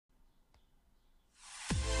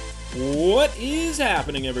What is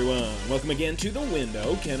happening, everyone? Welcome again to The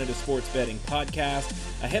Window, Canada Sports Betting Podcast.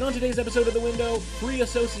 Ahead on today's episode of The Window, Free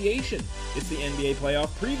Association. It's the NBA Playoff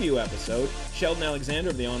Preview episode. Sheldon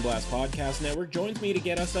Alexander of the On Blast Podcast Network joins me to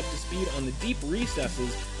get us up to speed on the deep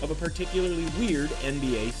recesses of a particularly weird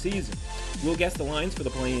NBA season. We'll guess the lines for the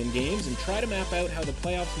play-in games and try to map out how the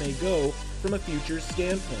playoffs may go from a futures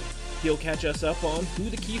standpoint. He'll catch us up on who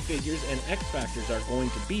the key figures and X factors are going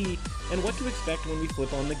to be and what to expect when we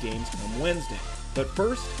flip on the games come Wednesday. But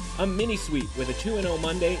first, a mini sweep with a 2-0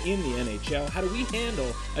 Monday in the NHL. How do we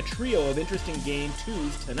handle a trio of interesting game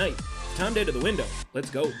twos tonight? It's time to head to the window. Let's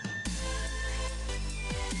go.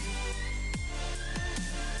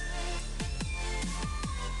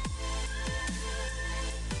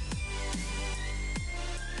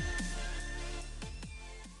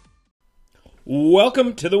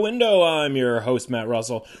 Welcome to The Window. I'm your host, Matt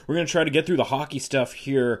Russell. We're going to try to get through the hockey stuff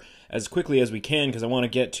here as quickly as we can because I want to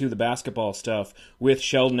get to the basketball stuff with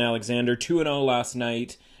Sheldon Alexander. 2-0 last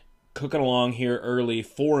night, cooking along here early,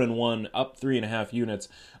 4-1, up 3.5 units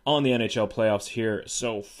on the NHL playoffs here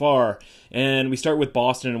so far. And we start with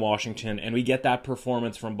Boston and Washington, and we get that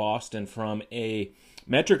performance from Boston from a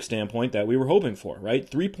metric standpoint that we were hoping for, right?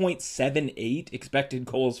 3.78 expected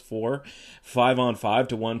goals for, 5-on-5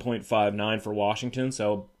 to 1.59 for Washington.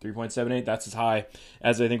 So 3.78, that's as high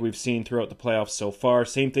as I think we've seen throughout the playoffs so far.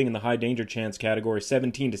 Same thing in the high danger chance category,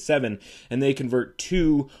 17-7, and they convert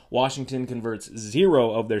 2. Washington converts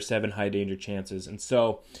 0 of their 7 high danger chances. And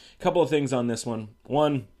so a couple of things on this one.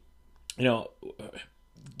 One,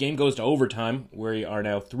 game goes to overtime. We are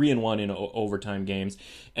now 3-1 in overtime games.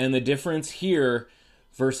 And the difference here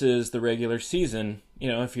versus the regular season,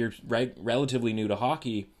 if you're relatively new to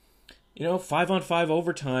hockey, 5-on-5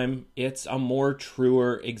 overtime, it's a more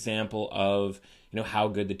truer example of, how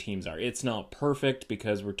good the teams are. It's not perfect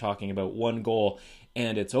because we're talking about one goal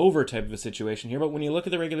and it's over type of a situation here. But when you look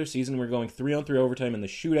at the regular season, we're going 3-on-3 overtime in the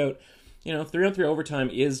shootout. 3-on-3 overtime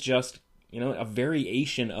is just, a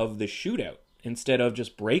variation of the shootout. Instead of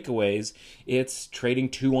just breakaways, it's trading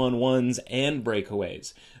 2-on-1s and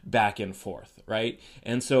breakaways back and forth, right?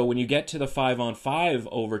 And so when you get to the 5-on-5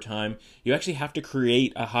 overtime, you actually have to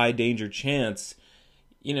create a high danger chance,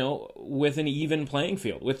 with an even playing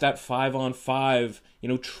field, with that 5-on-5,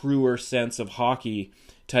 truer sense of hockey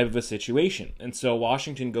type of a situation. And so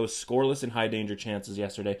Washington goes scoreless in high danger chances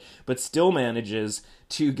yesterday, but still manages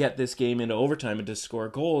to get this game into overtime and to score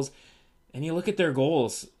goals. And you look at their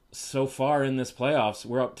goals so far in this playoffs,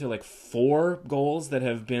 we're up to 4 goals that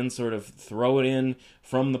have been sort of throw it in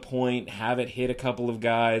from the point, have it hit a couple of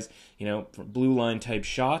guys, blue line type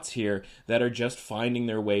shots here that are just finding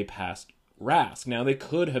their way past Rask. Now they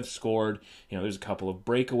could have scored, there's a couple of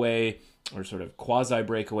breakaway or sort of quasi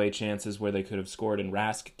breakaway chances where they could have scored and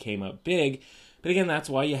Rask came up big. But again, that's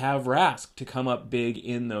why you have Rask to come up big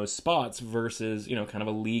in those spots versus, kind of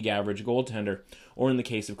a league average goaltender. Or in the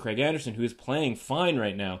case of Craig Anderson, who is playing fine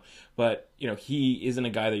right now, but, he isn't a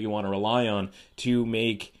guy that you want to rely on to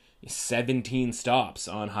make 17 stops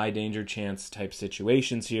on high danger chance type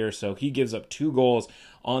situations here. So he gives up 2 goals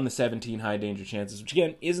on the 17 high danger chances, which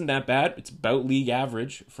again isn't that bad. It's about league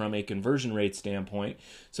average from a conversion rate standpoint.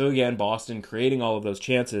 So again, Boston creating all of those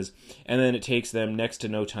chances, and then it takes them next to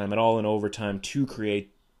no time at all in overtime to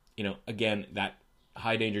create, again, that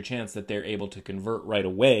high danger chance that they're able to convert right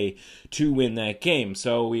away to win that game.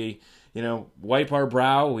 So we wipe our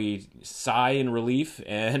brow, we sigh in relief,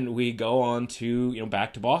 and we go on to,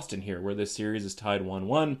 back to Boston here, where this series is tied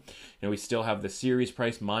 1-1. We still have the series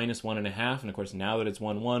price minus 1.5, and of course, now that it's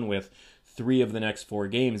 1-1 with 3 of the next 4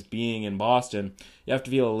 games being in Boston, you have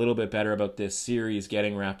to feel a little bit better about this series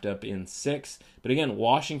getting wrapped up in 6. But again,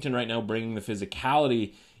 Washington right now bringing the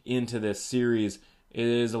physicality into this series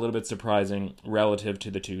is a little bit surprising relative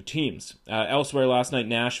to the two teams. Elsewhere last night,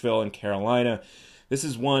 Nashville and Carolina. This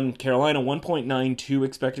is Carolina 1.92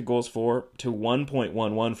 expected goals for to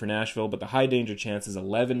 1.11 for Nashville, but the high danger chance is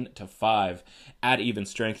 11-5 at even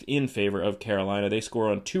strength in favor of Carolina. They score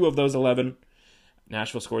on 2 of those 11.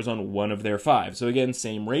 Nashville scores on 1 of their 5. So again,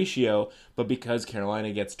 same ratio, but because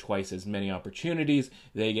Carolina gets twice as many opportunities,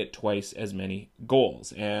 they get twice as many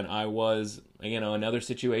goals. And I was, another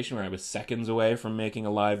situation where I was seconds away from making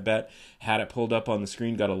a live bet, had it pulled up on the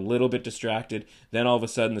screen, got a little bit distracted, then all of a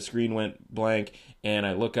sudden the screen went blank, and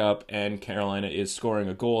I look up and Carolina is scoring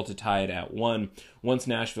a goal to tie it at 1. Once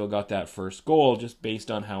Nashville got that first goal, just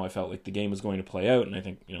based on how I felt like the game was going to play out, and I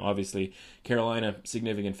think, obviously Carolina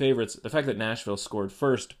significant favorites, the fact that Nashville scored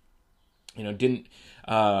first, it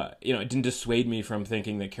didn't dissuade me from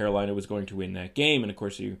thinking that Carolina was going to win that game. And of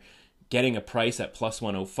course, you getting a price at plus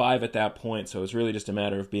 105 at that point, so it was really just a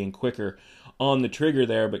matter of being quicker on the trigger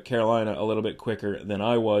there, but Carolina a little bit quicker than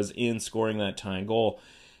I was in scoring that tying goal.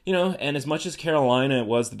 And as much as Carolina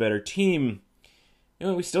was the better team,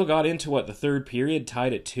 we still got into the third period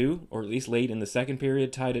tied at 2, or at least late in the second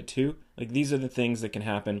period tied at 2. Like, these are the things that can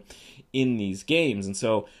happen in these games. And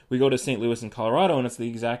so we go to St. Louis and Colorado, and it's the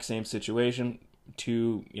exact same situation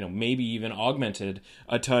to, maybe even augmented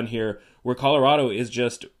a ton here, where Colorado is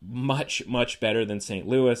just much, much better than St.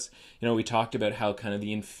 Louis. We talked about how kind of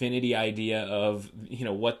the infinity idea of,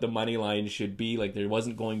 what the money line should be. Like, there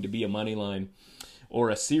wasn't going to be a money line or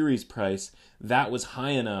a series price that was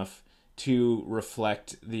high enough to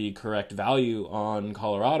reflect the correct value on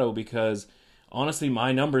Colorado, because honestly,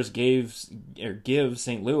 my numbers give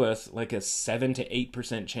St. Louis like a 7 to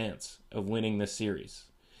 8% chance of winning this series.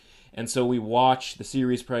 And so we watch the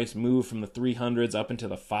series price move from the 300s up into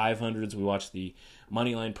the 500s. We watch the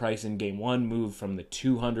money line price in game 1 move from the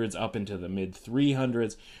 200s up into the mid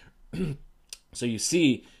 300s. So you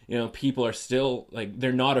see, people are still, like,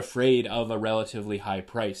 they're not afraid of a relatively high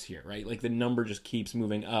price here, right? Like, the number just keeps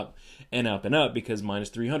moving up and up and up, because minus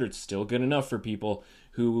 300 is still good enough for people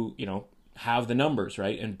who, have the numbers,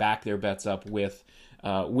 right? And back their bets up with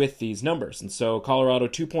these numbers. And so Colorado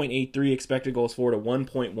 2.83 expected goals for to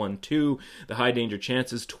 1.12. The high danger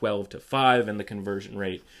chances 12 to 5, and the conversion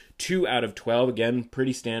rate 2 out of 12. Again,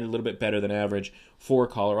 pretty standard, a little bit better than average for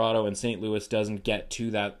Colorado, and St. Louis doesn't get to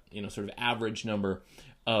that, sort of average number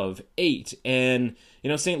of 8. And,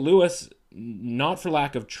 St. Louis, not for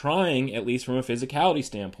lack of trying, at least from a physicality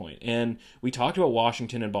standpoint. And we talked about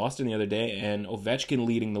Washington and Boston the other day, and Ovechkin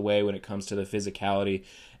leading the way when it comes to the physicality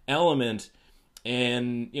element,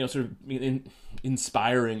 and, sort of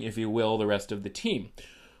inspiring, if you will, the rest of the team.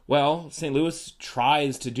 Well, St. Louis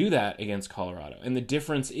tries to do that against Colorado. And the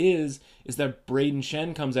difference is that Braden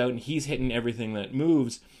Shen comes out and he's hitting everything that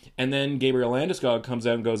moves. And then Gabriel Landeskog comes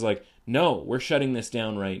out and goes like, no, we're shutting this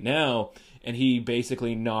down right now. And he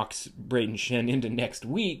basically knocks Braden Shen into next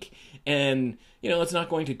week. And, it's not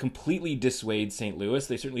going to completely dissuade St. Louis.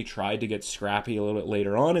 They certainly tried to get scrappy a little bit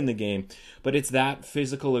later on in the game. But it's that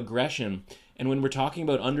physical aggression. And when we're talking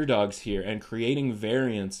about underdogs here and creating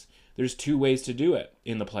variance, there's 2 ways to do it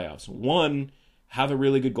in the playoffs. One, have a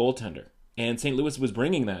really good goaltender. And St. Louis was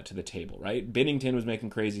bringing that to the table, right? Binnington was making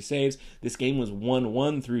crazy saves. This game was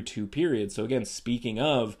 1-1 through 2 periods. So again, speaking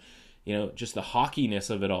of, just the hockeyness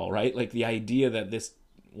of it all, right? Like, the idea that this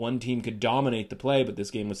one team could dominate the play, but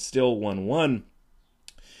this game was still 1-1.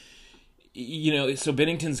 So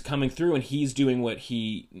Binnington's coming through and he's doing what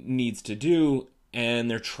he needs to do, and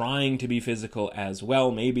they're trying to be physical as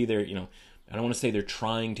well. Maybe they're, I don't want to say they're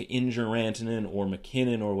trying to injure Rantanen or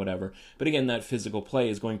McKinnon or whatever, but again, that physical play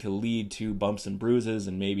is going to lead to bumps and bruises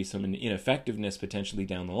and maybe some ineffectiveness potentially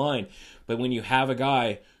down the line. But when you have a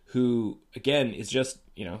guy who, again, is just,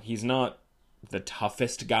 he's not the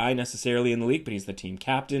toughest guy necessarily in the league, but he's the team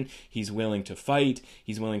captain. He's willing to fight.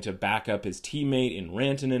 He's willing to back up his teammate in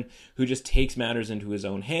Rantanen, who just takes matters into his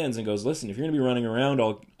own hands and goes, listen, if you're going to be running around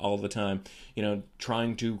all the time,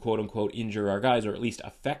 trying to quote unquote injure our guys, or at least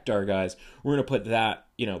affect our guys, we're going to put that,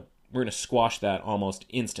 we're going to squash that almost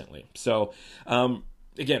instantly. So,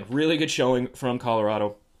 again, really good showing from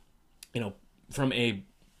Colorado, from a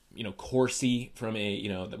Corsi, from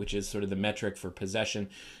a, which is sort of the metric for possession,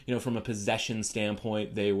 from a possession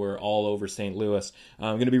standpoint, they were all over St. Louis.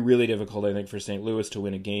 Going to be really difficult, I think, for St. Louis to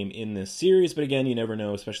win a game in this series, but again, you never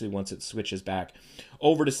know, especially once it switches back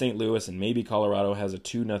over to St. Louis, and maybe Colorado has a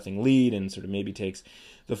 2-0 lead and sort of maybe takes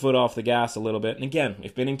the foot off the gas a little bit. And again,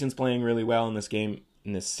 if Binnington's playing really well in this game,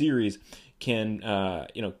 in this series,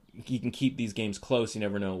 he can keep these games close. You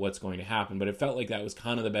never know what's going to happen. But it felt like that was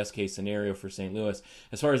kind of the best case scenario for St. Louis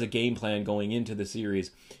as far as a game plan going into the series,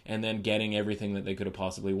 and then getting everything that they could have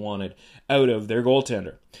possibly wanted out of their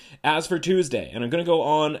goaltender. As for Tuesday, and I'm going to go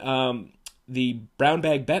on the Brown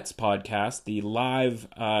Bag Bets podcast, the live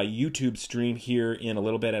YouTube stream here in a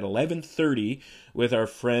little bit at 11:30 with our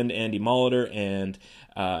friend Andy Molitor and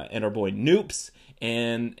our boy Noops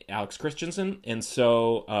and Alex Christensen. And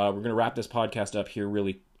so we're going to wrap this podcast up here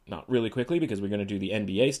not really quickly, because we're going to do the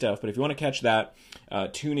NBA stuff. But if you want to catch that,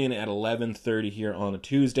 tune in at 11:30 here on a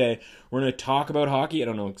Tuesday. We're going to talk about hockey. I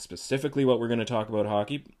don't know specifically what we're going to talk about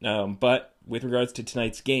hockey, but with regards to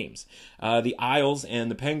tonight's games, the Isles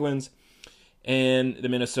and the Penguins, and the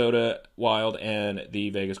Minnesota Wild and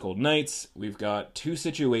the Vegas Golden Knights, we've got 2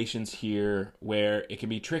 situations here where it can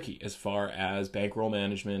be tricky as far as bankroll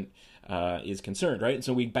management is concerned, right? And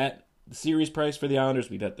so we bet the series price for the Islanders,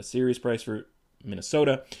 we bet the series price for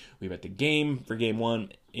Minnesota. We bet the game for game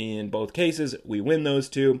one. In both cases, we win those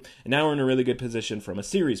two. And now we're in a really good position from a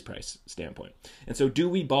series price standpoint. And so do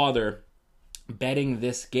we bother betting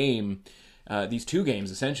this game, these two games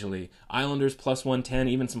essentially, Islanders plus 110,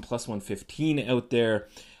 even some plus 115 out there.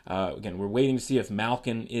 Again, we're waiting to see if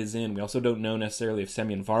Malkin is in. We also don't know necessarily if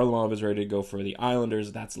Semyon Varlamov is ready to go for the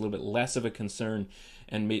Islanders. That's a little bit less of a concern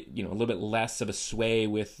and a little bit less of a sway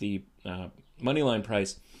with the money line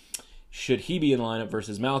price. Should he be in lineup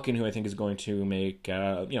versus Malkin, who I think is going to make,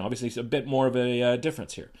 obviously a bit more of a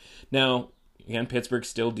difference here. Now, again, Pittsburgh's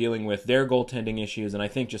still dealing with their goaltending issues, and I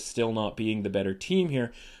think just still not being the better team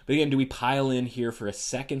here. But again, do we pile in here for a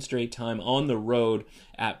second straight time on the road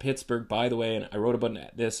at Pittsburgh? By the way, and I wrote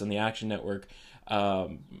about this on the Action Network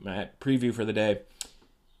preview for the day.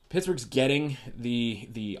 Pittsburgh's getting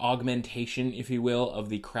the augmentation, if you will, of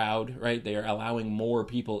the crowd, right? They are allowing more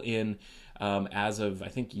people in. As of, I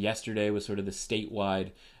think yesterday was sort of the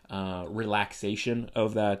statewide relaxation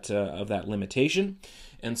of that limitation.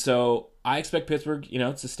 And so I expect Pittsburgh,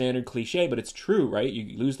 it's a standard cliche, but it's true, right?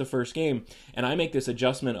 You lose the first game, and I make this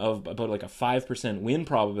adjustment of about like a 5% win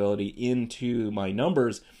probability into my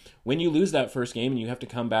numbers. When you lose that first game and you have to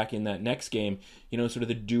come back in that next game, sort of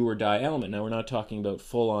the do or die element. Now, we're not talking about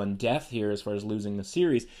full-on death here as far as losing the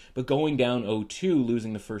series, but going down 0-2,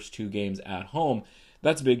 losing the first two games at home,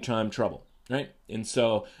 that's big-time trouble. Right? And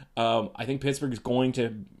so I think Pittsburgh is going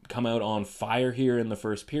to come out on fire here in the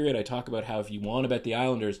first period. I talk about how if you want to bet the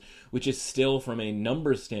Islanders, which is still from a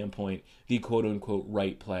numbers standpoint, the quote-unquote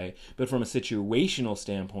right play, but from a situational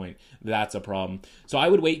standpoint, that's a problem. So I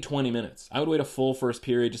would wait 20 minutes. I would wait a full first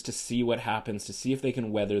period just to see what happens, to see if they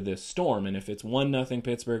can weather this storm. And if it's 1-0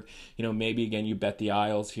 Pittsburgh, maybe again you bet the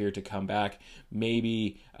Isles here to come back.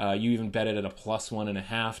 Maybe you even bet it at a plus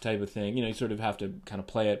 1.5 type of thing. You sort of have to kind of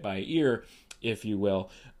play it by ear, if you will.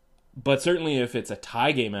 But certainly if it's a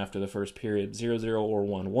tie game after the first period, 0-0 or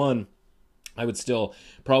 1-1, I would still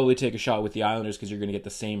probably take a shot with the Islanders because you're going to get the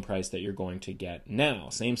same price that you're going to get now.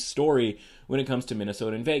 Same story when it comes to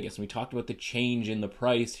Minnesota and Vegas. And we talked about the change in the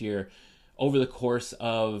price here over the course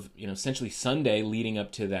of, essentially Sunday leading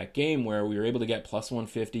up to that game, where we were able to get plus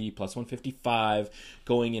 150, plus 155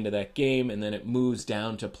 going into that game, and then it moves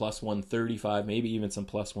down to plus 135, maybe even some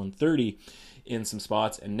plus 130 in some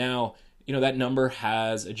spots. And now, that number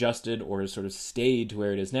has adjusted or sort of stayed to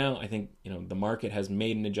where it is now. I think, the market has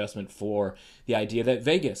made an adjustment for the idea that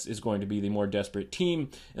Vegas is going to be the more desperate team.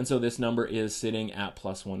 And so this number is sitting at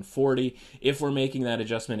plus 140. If we're making that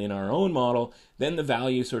adjustment in our own model, then the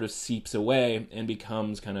value sort of seeps away and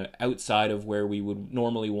becomes kind of outside of where we would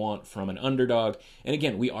normally want from an underdog. And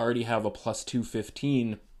again, we already have a plus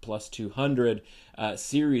 215, plus 200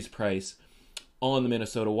 series price on the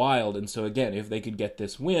Minnesota Wild. And so again, if they could get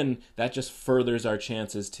this win, that just furthers our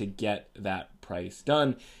chances to get that price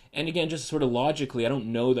done. And again, just sort of logically, I don't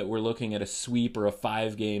know that we're looking at a sweep or a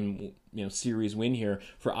 5-game series win here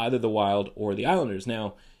for either the Wild or the Islanders.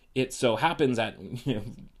 Now, it so happens that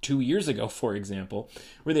 2 years ago, for example,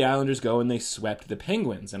 where the Islanders go and they swept the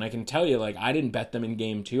Penguins. And I can tell you, I didn't bet them in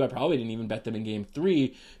game 2. I probably didn't even bet them in game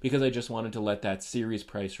 3 because I just wanted to let that series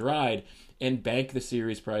price ride and bank the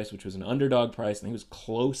series price, which was an underdog price. I think it was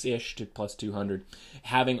close-ish to plus 200,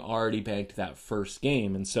 having already banked that first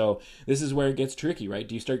game. And so this is where it gets tricky, right?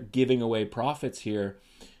 Do you start giving away profits here,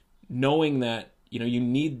 knowing that you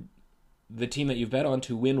need the team that you've bet on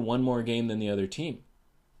to win one more game than the other team?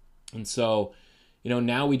 And so,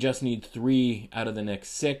 now we just need 3 out of the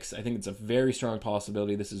next 6. I think it's a very strong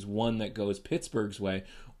possibility this is one that goes Pittsburgh's way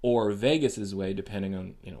or Vegas's way, depending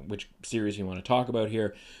on, which series you want to talk about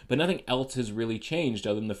here. But nothing else has really changed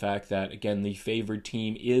other than the fact that, again, the favored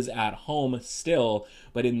team is at home still,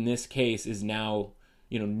 but in this case is now,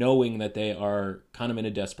 knowing that they are kind of in a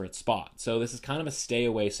desperate spot. So this is kind of a stay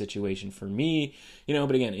away situation for me,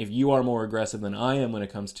 but again, if you are more aggressive than I am when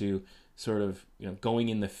it comes to sort of, going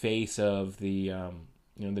in the face of the,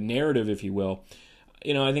 the narrative, if you will,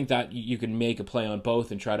 I think that you can make a play on both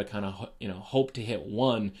and try to kind of, hope to hit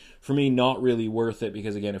one. For me, not really worth it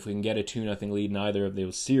because, again, if we can get a 2-0 lead in either of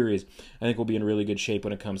those series, I think we'll be in really good shape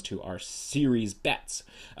when it comes to our series bets.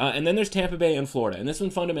 And then there's Tampa Bay and Florida. And this one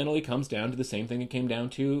fundamentally comes down to the same thing it came down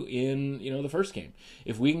to in, the first game.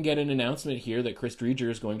 If we can get an announcement here that Chris Driedger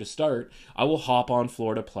is going to start, I will hop on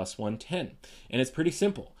Florida plus 110. And it's pretty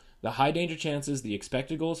simple. The high danger chances, the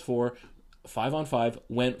expected goals for 5-on-5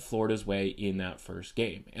 went Florida's way in that first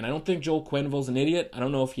game. And I don't think Joel Quenneville's an idiot. I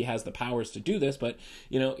don't know if he has the powers to do this, but,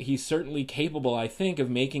 he's certainly capable, I think, of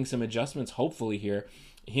making some adjustments, hopefully here,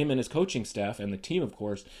 him and his coaching staff and the team, of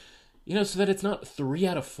course, so that it's not 3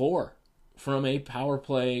 out of 4 from a power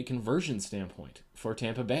play conversion standpoint for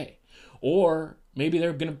Tampa Bay. Or maybe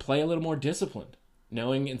they're going to play a little more disciplined,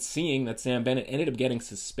 knowing and seeing that Sam Bennett ended up getting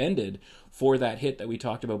suspended for that hit that we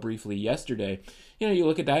talked about briefly yesterday. You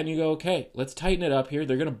look at that and you go, okay, let's tighten it up here.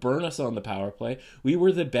 They're going to burn us on the power play. We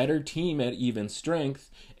were the better team at even strength,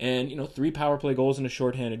 and 3 power play goals and a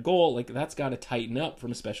shorthanded goal, like that's got to tighten up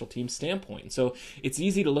from a special team standpoint. So it's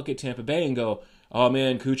easy to look at Tampa Bay and go, oh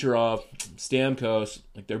man, Kucherov, Stamkos,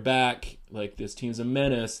 like they're back, like this team's a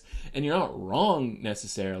menace. And you're not wrong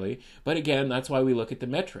necessarily, but again, that's why we look at the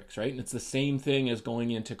metrics, right? And it's the same thing as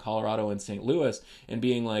going into Colorado and St. Louis and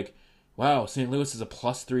being like, wow, St. Louis is a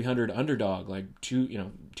plus 300 underdog. Like 2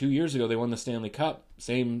 years ago, they won the Stanley Cup.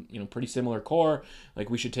 Same, pretty similar core. Like,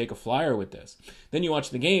 we should take a flyer with this. Then you watch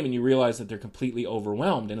the game and you realize that they're completely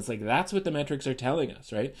overwhelmed. And it's like, that's what the metrics are telling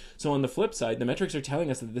us, right? So on the flip side, the metrics are telling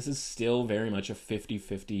us that this is still very much a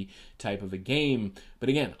 50-50 type of a game. But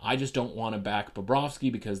again, I just don't want to back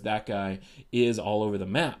Bobrovsky because that guy is all over the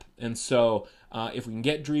map. And so if we can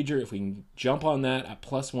get Dreger, if we can jump on that at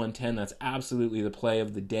plus 110, that's absolutely the play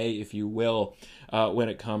of the day, if you will, when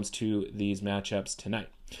it comes to these matchups tonight.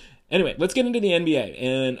 Anyway, let's get into the NBA.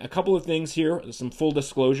 And a couple of things here, some full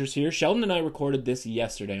disclosures here. Sheldon and I recorded this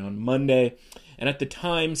yesterday on Monday. And at the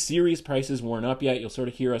time, series prices weren't up yet. You'll sort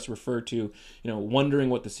of hear us refer to, wondering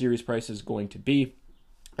what the series price is going to be.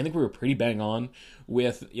 I think we were pretty bang on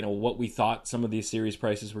with, what we thought some of these series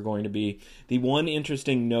prices were going to be. The one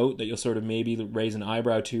interesting note that you'll sort of maybe raise an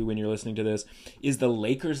eyebrow to when you're listening to this is the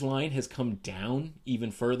Lakers line has come down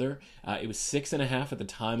even further. It was 6.5 at the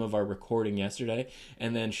time of our recording yesterday,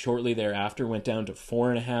 and then shortly thereafter went down to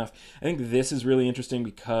 4.5. I think this is really interesting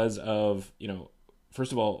because of,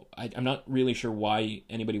 first of all, I'm not really sure why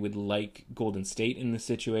anybody would like Golden State in this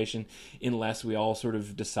situation unless we all sort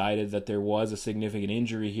of decided that there was a significant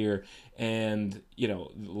injury here and,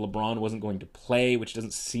 LeBron wasn't going to play, which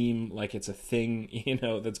doesn't seem like it's a thing,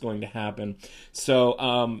 that's going to happen.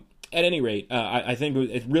 So, at any rate, I think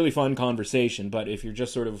it's a really fun conversation, but if you're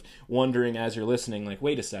just sort of wondering as you're listening, like,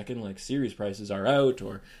 wait a second, like series prices are out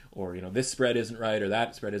or this spread isn't right or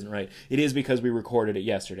that spread isn't right, it is because we recorded it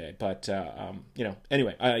yesterday. But,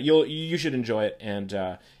 anyway, you should enjoy it, and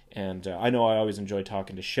I know I always enjoy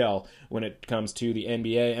talking to Shell when it comes to the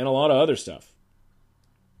NBA and a lot of other stuff.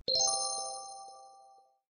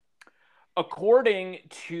 According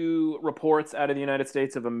to reports out of the United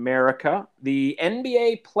States of America, the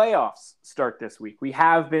NBA playoffs start this week. We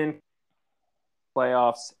have been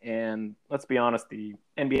playoffs, and let's be honest, the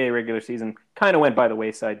NBA regular season kind of went by the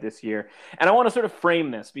wayside this year. And I want to sort of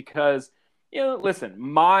frame this because, listen,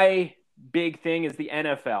 my big thing is the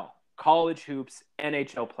NFL, college hoops,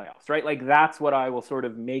 NHL playoffs, right? Like that's what I will sort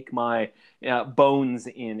of make my bones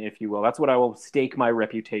in, if you will. That's what I will stake my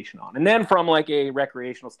reputation on. And then from like a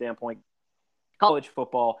recreational standpoint, college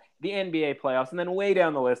football, the NBA playoffs, and then way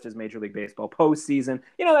down the list is Major League Baseball postseason.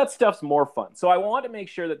 That stuff's more fun. So I want to make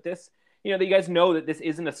sure that this, that you guys know that this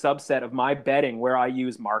isn't a subset of my betting where I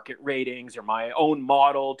use market ratings or my own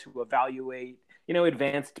model to evaluate,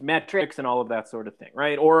 advanced metrics and all of that sort of thing,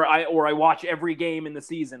 right? Or I watch every game in the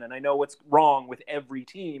season and I know what's wrong with every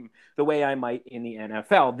team the way I might in the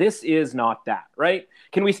NFL. This is not that, right?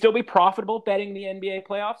 Can we still be profitable betting the NBA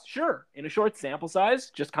playoffs? Sure. In a short sample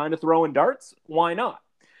size, just kind of throwing darts, why not?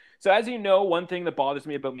 So as you know, one thing that bothers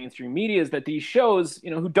me about mainstream media is that these shows,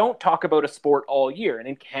 who don't talk about a sport all year, and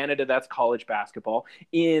in Canada, that's college basketball.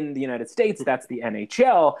 In the United States, that's the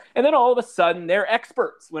NHL. And then all of a sudden, they're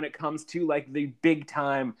experts when it comes to like the big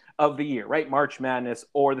time of the year, right? March Madness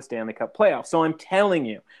or the Stanley Cup Playoffs. So I'm telling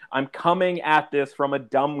you, I'm coming at this from a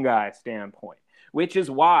dumb guy standpoint, which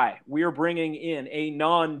is why we're bringing in a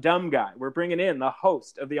non-dumb guy. We're bringing in the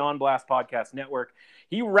host of the On Blast Podcast Network.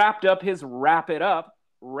 He wrapped up his Wrap It Up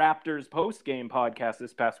Raptors post-game podcast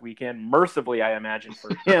this past weekend, mercifully, I imagine,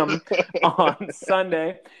 for him on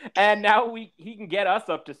Sunday. And now he can get us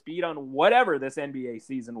up to speed on whatever this NBA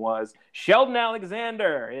season was. Sheldon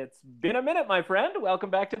Alexander, it's been a minute, my friend.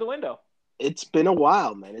 Welcome back to the window. It's been a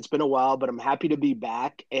while, man. It's been a while, but I'm happy to be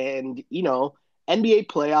back. And, NBA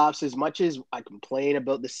playoffs, as much as I complain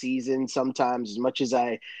about the season sometimes, as much as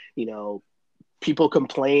I, people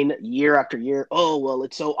complain year after year, oh, well,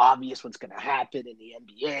 it's so obvious what's going to happen in the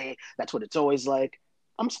NBA. That's what it's always like.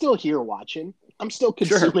 I'm still here watching. I'm still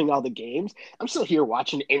consuming all the games. I'm still here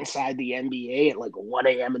watching Inside the NBA at like 1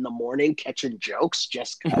 a.m. in the morning, catching jokes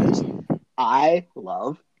just because I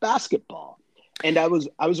love basketball. And I was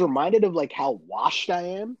reminded of like how washed I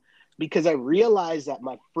am because I realized that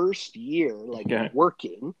my first year,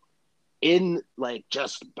 working in like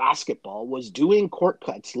just basketball was doing court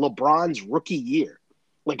cuts LeBron's rookie year.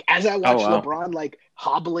 Like as I watched LeBron like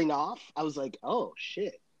hobbling off, I was like, oh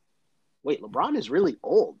shit, wait, LeBron is really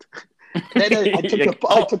old. And then I took the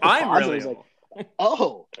I took the I'm pause and I really was like, old.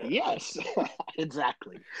 oh, yes,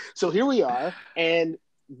 exactly. So here we are, and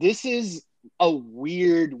this is a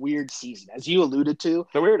weird, weird season, as you alluded to.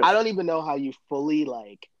 The I weirdest. don't even know how you fully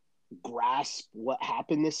like grasp what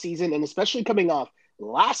happened this season, and especially coming off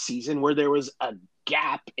last season where there was a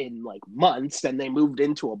gap in like months, then they moved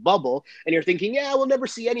into a bubble, and you're thinking, yeah, we'll never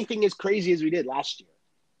see anything as crazy as we did last year.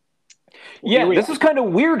 Well, here Yeah, we this are. was kind of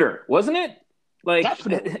weirder, wasn't it? Like,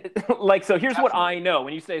 Definitely, so here's what I definitely. know.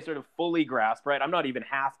 When you say sort of fully grasp, right? I'm not even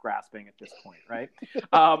half grasping at this point, right?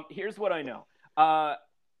 Here's what I know.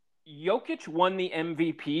 Jokic won the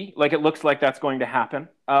MVP. Like, it looks like that's going to happen.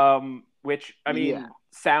 Which, I Yeah. mean,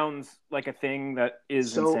 sounds like a thing that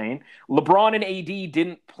is So insane. LeBron and AD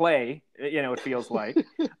didn't play. It feels like.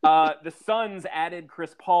 The Suns added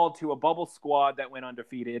Chris Paul to a bubble squad that went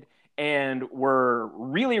undefeated and were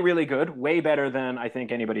really, really good, way better than I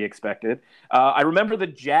think anybody expected. I remember the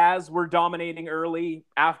Jazz were dominating early.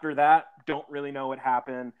 After that, don't really know what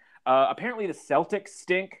happened. Apparently, the Celtics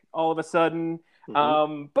stink all of a sudden.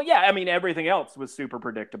 mhm. But yeah, I mean, everything else was super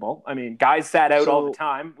predictable. I mean, guys sat out all the So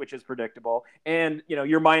time, which is predictable. And,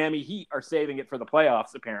 your Miami Heat are saving it for the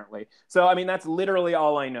playoffs, apparently. So, I mean, that's literally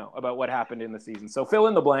all I know about what happened in the season. So fill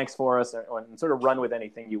in the blanks for us and sort of run with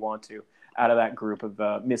anything you want to out of that group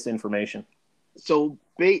of misinformation.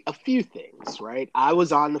 a few things, right? I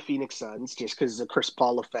was on the Phoenix Suns just because the Chris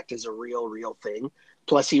Paul effect is a real, real thing.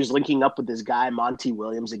 Plus, he was linking up with this guy Monty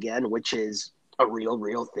Williams again, which is a real,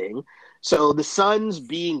 real thing. So the Suns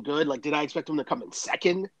being good, like, did I expect them to come in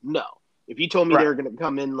second? No. If you told me they Right. were going to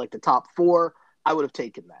come in like the top four, I would have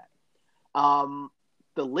taken that.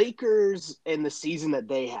 The Lakers and the season that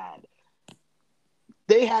they had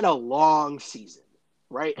a long season,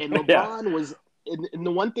 right? And Yeah. LeBron was, and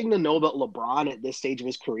the one thing to know about LeBron at this stage of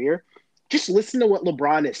his career, just listen to what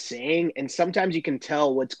LeBron is saying, and sometimes you can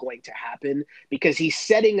tell what's going to happen because he's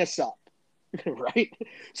setting us up, right?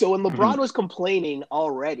 So when LeBron Mhm. was complaining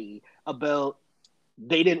already about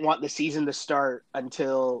they didn't want the season to start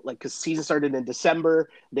until like because season started in December,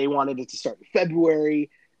 they wanted it to start in February.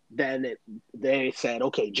 They said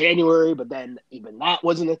okay January, but then even that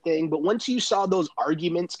wasn't a thing. But once you saw those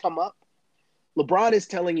arguments come up, LeBron is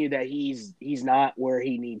telling you that he's not where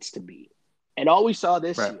he needs to be. And all we saw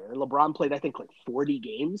this Right. year, LeBron played I think like 40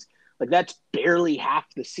 games. Like that's barely half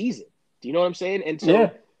the season. Do you know what I'm saying? And Yeah.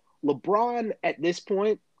 so LeBron at this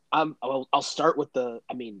point, I'll start with the.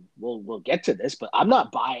 I mean, we'll get to this, but I'm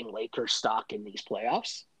not buying Lakers stock in these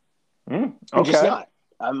playoffs. I'm just Okay. not.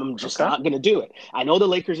 I'm just Okay. not going to do it. I know the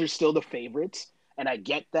Lakers are still the favorites, and I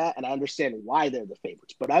get that, and I understand why they're the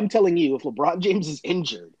favorites. But I'm telling you, if LeBron James is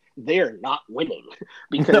injured, they're not winning No,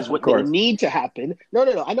 because of what they course. need to happen. No,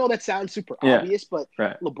 no, no. I know that sounds super Yeah. obvious, but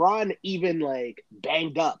Right. LeBron, even like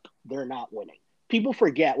banged up, they're not winning. People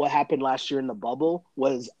forget what happened last year in the bubble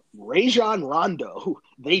was Rajon Rondo.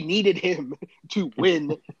 They needed him to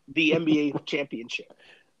win the NBA championship.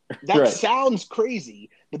 That Right. sounds crazy,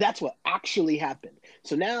 but that's what actually happened.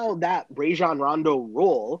 So now that Rajon Rondo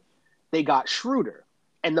role, they got Schroeder.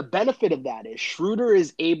 And the benefit of that is Schroeder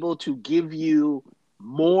is able to give you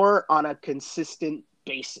more on a consistent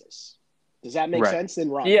basis. Does that make Right. sense than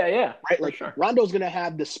Yeah. Rondo? Yeah. Right? For Like sure. Rondo's going to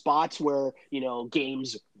have the spots where,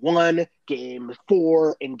 games 1, game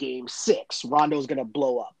 4, and game 6, Rondo's going to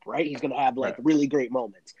blow up, right? He's going to have like Right. really great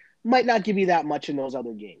moments. Might not give you that much in those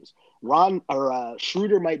other games.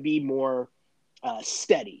 Schroeder might be more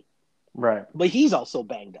steady, Right. but he's also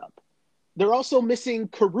banged up. They're also missing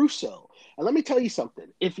Caruso. And let me tell you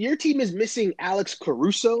something. If your team is missing Alex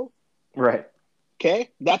Caruso, Right.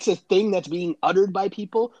 okay, that's a thing that's being uttered by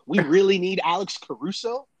people. We really need Alex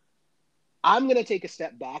Caruso. I'm going to take a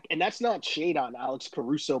step back, and that's not shade on Alex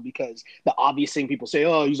Caruso because the obvious thing people say,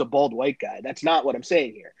 oh, he's a bald white guy. That's not what I'm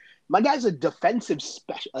saying here. My guy's a defensive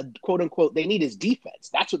special, quote unquote. They need his defense.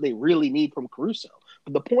 That's what they really need from Caruso.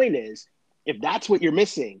 But the point is, if that's what you're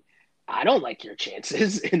missing, I don't like your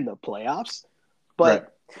chances in the playoffs. Right.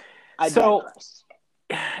 But I So digress.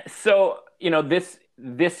 So,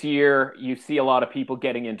 this year you see a lot of people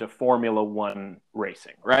getting into Formula One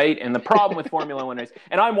racing, right? And the problem with Formula One racing,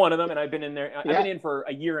 and I'm one of them, and I've been in there. I've Yeah. been in for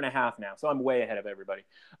a year and a half now, so I'm way ahead of everybody.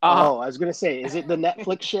 Oh, I was gonna say, is it the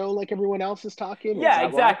Netflix show like everyone else is talking? Is Yeah, that why?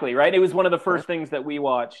 exactly, right. It was one of the Okay. first things that we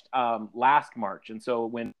watched last March, and so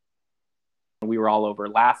when we were all over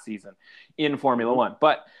last season in Formula Mm-hmm. One,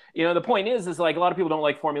 but the point is like a lot of people don't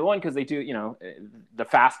like Formula One because they do, the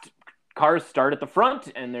fast cars start at the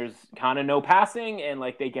front and there's kind of no passing and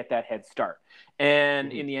like they get that head start.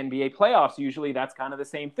 And in the NBA playoffs, usually that's kind of the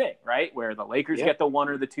same thing, right? Where the Lakers get the 1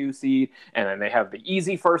 or the 2 seed, and then they have the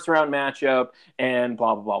easy first round matchup and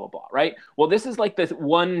blah, blah, blah, blah, blah, right? Well, this is like this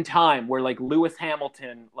one time where like Lewis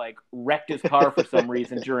Hamilton like wrecked his car for some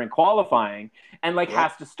reason during qualifying and like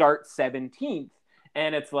has to start 17th.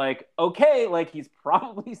 And it's like, okay, like he's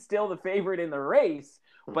probably still the favorite in the race,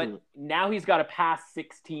 but now he's got to pass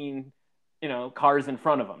 16 cars in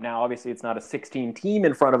front of him. Now, obviously, it's not a 16 team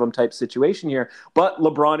in front of him type situation here, but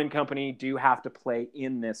LeBron and company do have to play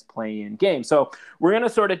in this play-in game. So we're going to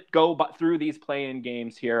sort of go through these play-in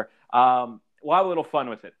games here. We'll have a little fun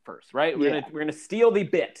with it first, right? We're gonna steal the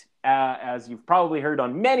bit, as you've probably heard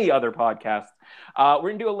on many other podcasts.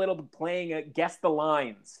 We're gonna do a little playing guess the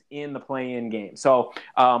lines in the play-in game. So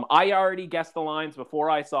I already guessed the lines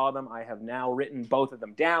before I saw them. I have now written both of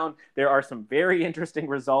them down. There are some very interesting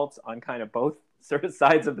results on kind of both sort of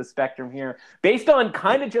sides of the spectrum here, based on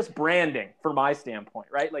kind of just branding from my standpoint,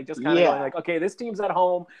 right? Like just kind of going like, okay, this team's at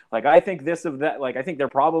home. Like I think this of that. Like I think they're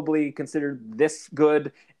probably considered this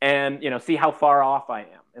good, and see how far off I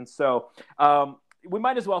am. And so we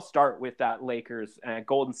might as well start with that Lakers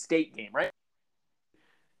Golden State game, right?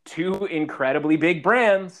 2 incredibly big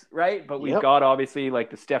brands, right? But we've got obviously like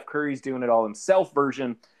the Steph Curry's doing it all himself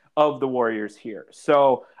version of the Warriors here.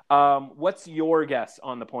 So what's your guess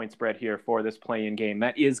on the point spread here for this play-in game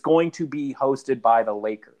that is going to be hosted by the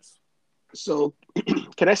Lakers? So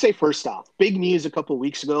can I say first off, big news a couple of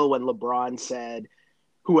weeks ago when LeBron said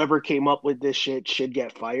whoever came up with this shit should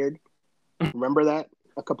get fired. Remember that?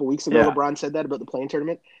 A couple of weeks ago, LeBron said that about the play-in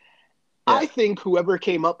tournament. I think whoever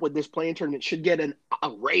came up with this play-in tournament should get a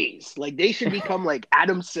raise. Like they should become like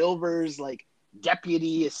Adam Silver's like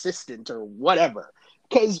deputy assistant or whatever.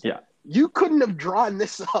 Because you couldn't have drawn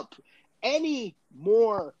this up any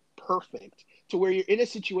more perfect to where you're in a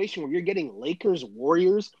situation where you're getting Lakers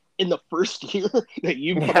Warriors in the first year that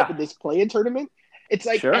you come up with this play-in tournament. It's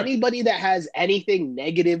like anybody that has anything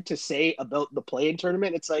negative to say about the play-in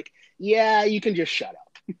tournament, it's like, you can just shut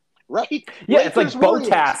up. Right? Yeah, Lakers, it's like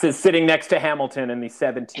Bottas is sitting next to Hamilton in the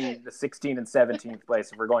 16th and 17th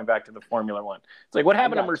place if we're going back to the Formula One. It's like, what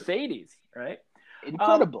happened to Mercedes, right?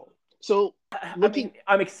 Incredible. So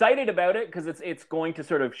I'm excited about it because it's going to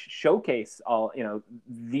sort of showcase all,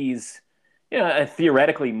 these,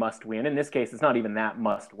 theoretically must win. In this case, it's not even that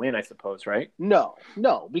must win, I suppose, right? No,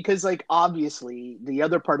 because like obviously the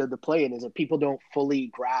other part of the play-in is that people don't fully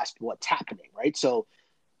grasp what's happening, right? So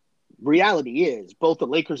reality is both the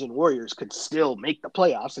Lakers and Warriors could still make the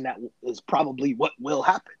playoffs, and that is probably what will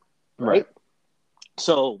happen, right?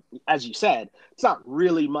 So, as you said, it's not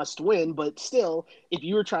really must win, but still, if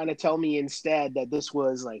you were trying to tell me instead that this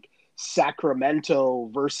was like Sacramento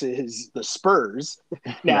versus the Spurs,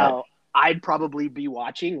 now I'd probably be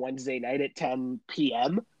watching Wednesday night at 10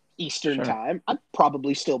 p.m. Eastern time. I'd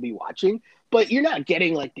probably still be watching, but you're not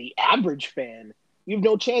getting like the average fan. You have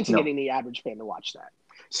no chance of getting the average fan to watch that.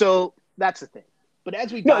 So that's the thing. But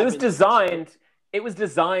as we it was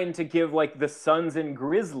designed to give like the Suns and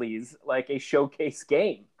Grizzlies like a showcase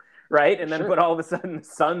game, right? And then but all of a sudden the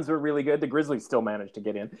Suns were really good. The Grizzlies still managed to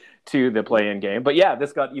get in to the play-in game. But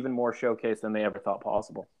this got even more showcase than they ever thought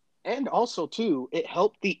possible. And also too, it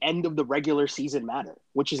helped the end of the regular season matter,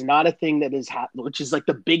 which is not a thing that is which is like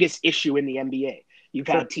the biggest issue in the NBA. You've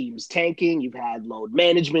had teams tanking, you've had load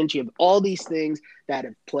management, you have all these things that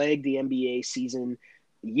have plagued the NBA season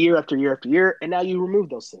year after year after year, and now you remove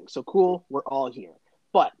those things. So cool, we're all here.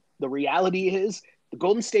 But the reality is the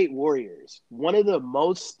Golden State Warriors, one of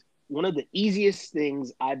the easiest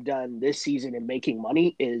things I've done this season in making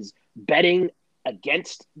money is betting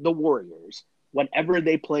against the Warriors whenever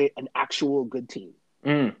they play an actual good team.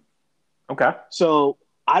 Okay. So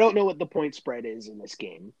I don't know what the point spread is in this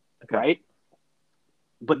game, right?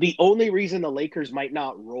 But the only reason the Lakers might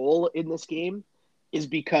not roll in this game is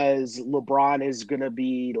because LeBron is going to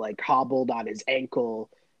be like hobbled on his ankle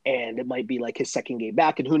and it might be like his second game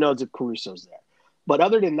back. And who knows if Caruso's there. But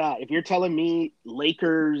other than that, if you're telling me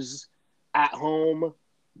Lakers at home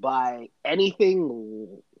by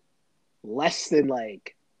anything less than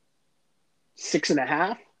like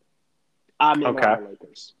 6.5, I'm in on the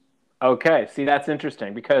Lakers. Okay. See, that's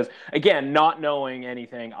interesting because again, not knowing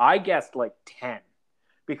anything, I guessed like 10.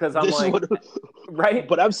 Because I'm right?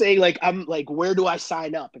 But I'm saying, where do I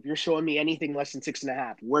sign up? If you're showing me anything less than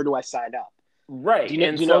 6.5, where do I sign up? Right. Do you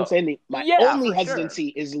know what I'm saying? My only hesitancy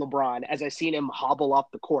is LeBron, as I seen him hobble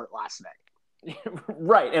off the court last night.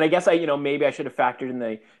 Right. And I guess maybe I should have factored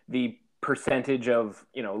in the percentage of,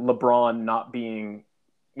 LeBron not being,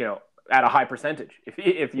 at a high percentage,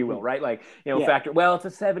 if you will, right? Like, Yeah. factor, well, it's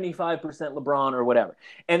a 75% LeBron or whatever.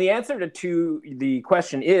 And the answer to the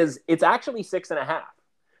question is it's actually 6.5.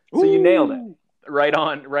 So you nailed it Ooh. right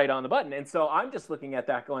on the button. And so I'm just looking at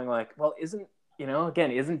that going like, well, isn't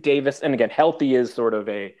Davis, and again, healthy is sort of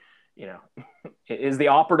a, is the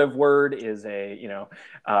operative word, is a,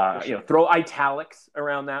 throw italics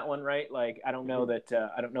around that one, right? Like, I don't know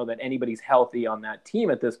that anybody's healthy on that team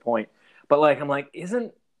at this point, but like, I'm like,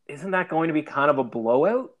 isn't that going to be kind of a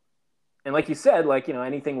blowout? And like you said, like,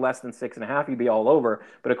 anything less than 6.5, you'd be all over.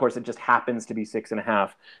 But of course, it just happens to be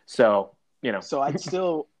 6.5. So, So I'd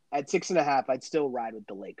still at 6.5, I'd still ride with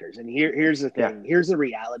the Lakers. And here's the thing. Yeah. Here's the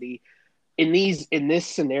reality. In this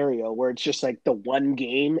scenario where it's just like the one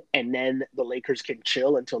game and then the Lakers can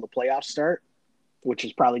chill until the playoffs start, which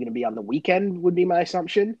is probably going to be on the weekend, would be my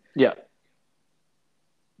assumption. Yeah.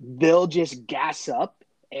 They'll just gas up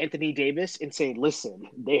Anthony Davis and say, listen,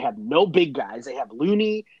 they have no big guys. They have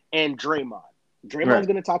Looney and Draymond. Draymond's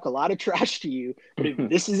going to talk a lot of trash to you, but if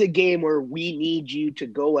this is a game where we need you to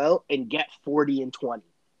go out and get 40 and 20.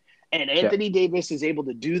 And Anthony Davis is able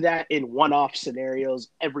to do that in one-off scenarios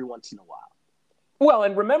every once in a while. Well,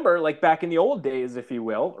 and remember, like back in the old days, if you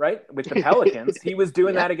will, right, with the Pelicans, he was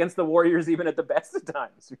doing that against the Warriors even at the best of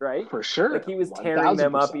times, right? For sure. Like he was tearing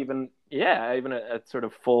them up even at sort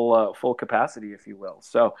of full capacity, if you will.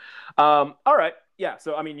 So, all right. Yeah,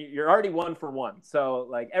 so I mean, you're already 1 for 1. So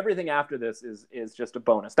like everything after this is just a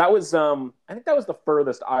bonus. That was I think that was the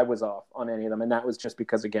furthest I was off on any of them, and that was just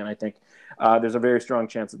because again I think there's a very strong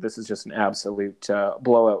chance that this is just an absolute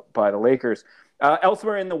blowout by the Lakers.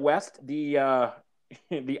 Elsewhere in the West, the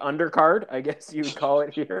undercard, I guess you would call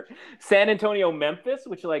it here, San Antonio Memphis,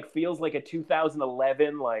 which like feels like a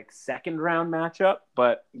 2011 like second round matchup,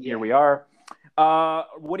 but here we are.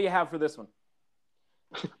 What do you have for this one?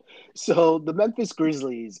 So the Memphis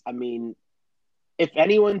Grizzlies, I mean, if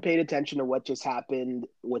anyone paid attention to what just happened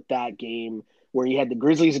with that game where you had the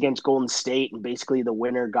Grizzlies against Golden State and basically the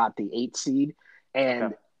winner got the 8th seed,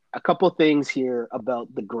 and a couple things here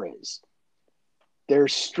about the Grizz. Their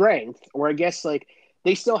strength, or I guess like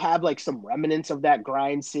they still have like some remnants of that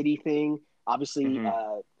grind city thing. Obviously,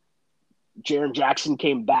 Jaren Jackson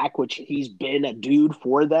came back, which he's been a dude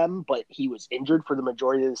for them, but he was injured for the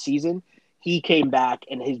majority of the season. He came back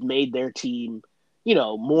and has made their team,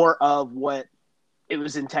 more of what it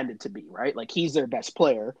was intended to be, right? Like he's their best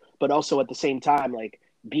player, but also at the same time, like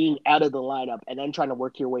being out of the lineup and then trying to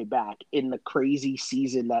work your way back in the crazy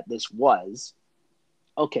season that this was.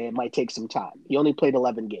 Okay, it might take some time. He only played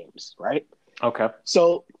 11 games, right? Okay.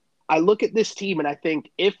 So I look at this team and I think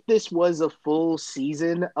if this was a full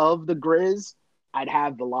season of the Grizz, I'd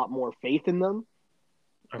have a lot more faith in them.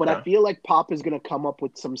 But I feel like Pop is going to come up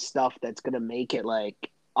with some stuff that's going to make it like,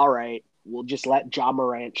 all right, we'll just let Ja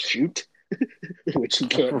Morant shoot, which he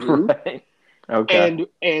can't do. Right. Okay.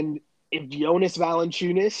 And if Jonas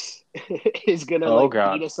Valanciunas is going to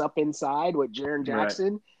beat us up inside with Jaren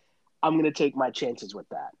Jackson, I'm going to take my chances with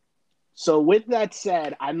that. So with that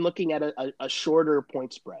said, I'm looking at a shorter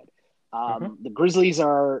point spread. The Grizzlies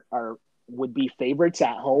would be favorites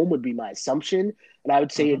at home, would be my assumption. And I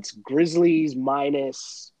would say it's Grizzlies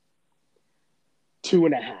minus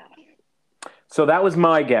 2.5. So that was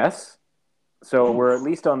my guess. So we're at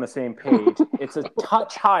least on the same page. It's a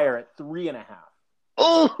touch higher at 3.5.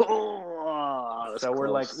 Oh, so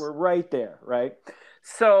close. we're right there, right?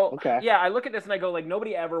 So I look at this and I go like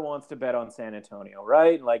nobody ever wants to bet on San Antonio,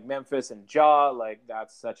 right? Like Memphis and Ja, like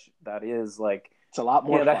that is like it's a lot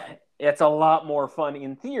more fun. It's a lot more fun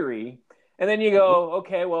in theory. And then you go,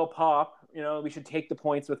 okay, well, Pop, we should take the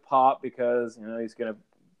points with Pop because, he's going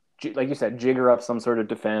to, like you said, jigger up some sort of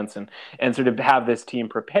defense and sort of have this team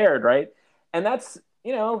prepared, right? And that's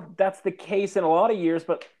the case in a lot of years.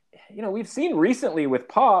 But, we've seen recently with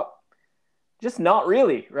Pop, just not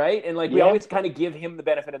really, right? And, we always kind of give him the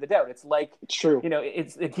benefit of the doubt. It's like, it's true.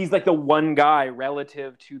 He's like the one guy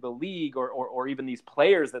relative to the league or even these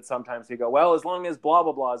players that sometimes you go, well, as long as blah,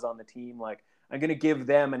 blah, blah is on the team, like, I'm going to give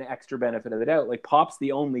them an extra benefit of the doubt. Like Pop's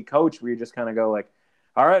the only coach where you just kind of go like,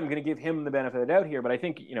 all right, I'm going to give him the benefit of the doubt here. But I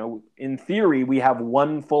think, in theory, we have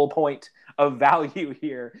 1 full point of value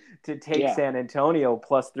here to take San Antonio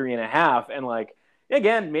plus 3.5. And like,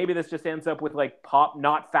 again, maybe this just ends up with like Pop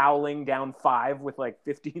not fouling down 5 with like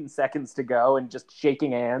 15 seconds to go and just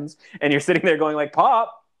shaking hands. And you're sitting there going like,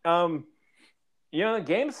 Pop, the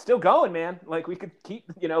game's still going, man. Like we could keep,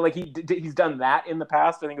 like he's done that in the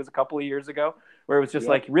past. I think it was a couple of years ago where it was just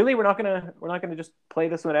like, really, we're not gonna just play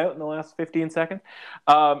this one out in the last 15 seconds.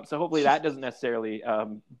 So hopefully that doesn't necessarily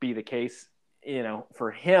be the case,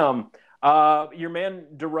 for him. Your man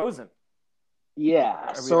DeRozan.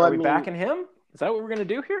 Yeah. So Are I we mean, backing him? Is that what we're gonna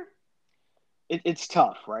do here? it's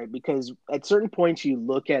tough, right? Because at certain points you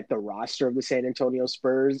look at the roster of the San Antonio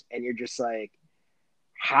Spurs and you're just like,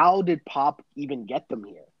 how did Pop even get them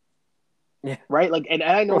here? Yeah. Right? Like, and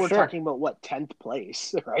I know Oh, we're sure. talking about what, 10th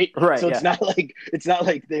place, right? Right. So Yeah. it's not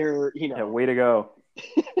like they're, Yeah. Way to go.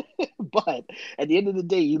 but at the end of the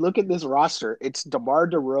day, you look at this roster, it's DeMar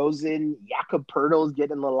DeRozan, Jakob Poeltl's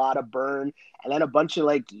getting a lot of burn, and then a bunch of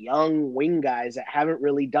like young wing guys that haven't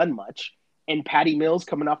really done much, and Patty Mills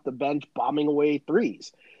coming off the bench bombing away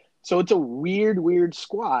threes. So it's a weird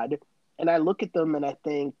squad. And I look at them and I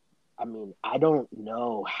think, I mean, I don't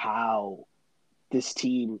know how this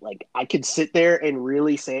team, like, I could sit there and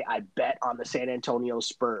really say I bet on the San Antonio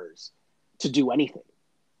Spurs to do anything.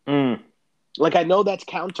 Mm, Like, I know that's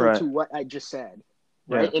counter right. to what I just said,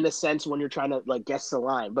 Yeah. right? In a sense, when you're trying to like guess the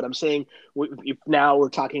line, but I'm saying if now we're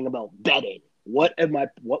talking about betting, what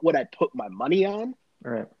would I put my money on?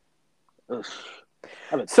 Right. Ugh, I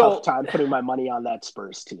have a tough So time putting my money on that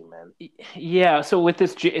Spurs team, man. yeah. So with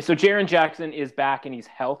this, so Jaren Jackson is back and he's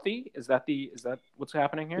healthy. Is that what's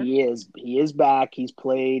happening here? He is back. He's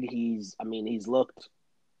played. I mean, he's looked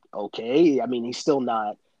okay. I mean, he's still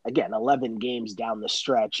not. Again, 11 games down the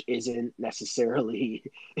stretch isn't necessarily,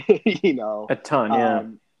 you know, A ton. Yeah.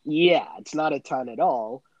 um, yeah, it's not a ton at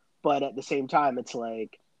all. But at the same time, it's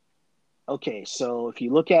like, okay, so if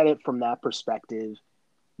you look at it from that perspective,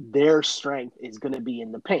 their strength is going to be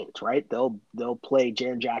in the paint, right? They'll play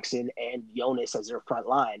Jaren Jackson and Jonas as their front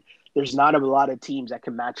line. There's not a lot of teams that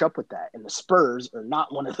can match up with that, and the Spurs are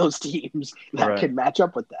not one of those teams that Right. can match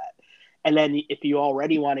up with that. And then if you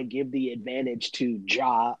already want to give the advantage to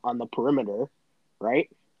Ja on the perimeter, right?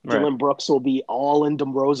 Right. Dylan Brooks will be all in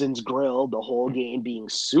DeRozan's grill the whole game, being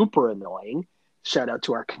super annoying. Shout out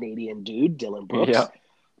to our Canadian dude, Dylan Yeah. Brooks.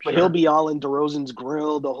 But he'll Sure. be all in DeRozan's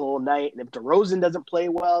grill the whole night. And if DeRozan doesn't play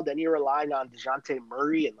well, then you're relying on DeJounte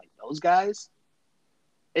Murray and like those guys.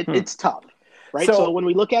 Hmm. It's tough, right? So So. when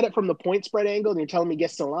we look at it from the point spread angle and you're telling me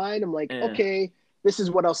guess the line, I'm like, Eh. okay, this is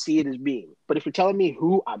what I'll see it as being. But if you're telling me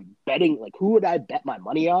who I'm betting, like who would I bet my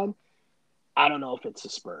money on? I don't know if it's the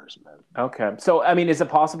Spurs, man. Okay. So I mean, is it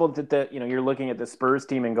possible that you're looking at the Spurs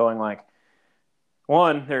team and going like,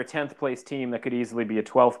 one, they're a 10th place team that could easily be a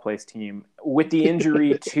 12th place team. With the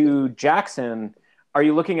injury to Jackson, are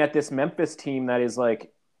you looking at this Memphis team that is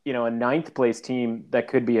like, a ninth place team that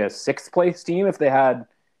could be a sixth place team if they had,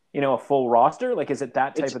 a full roster? Like, is it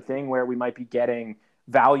that type It's of thing where we might be getting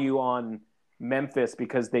value on Memphis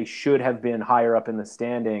because they should have been higher up in the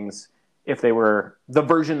standings if they were the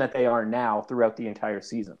version that they are now throughout the entire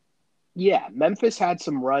season? Yeah, Memphis had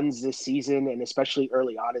some runs this season and especially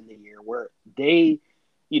early on in the year where they,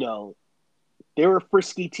 you know, they were a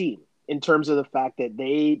frisky team in terms of the fact that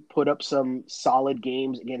they put up some solid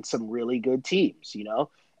games against some really good teams.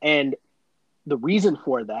 And the reason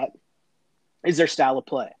for that is their style of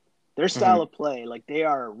play. Their style Mm-hmm. of play, like they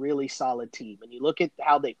are a really solid team. And you look at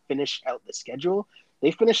how they finished out the schedule,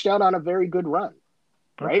 they finished out on a very good run,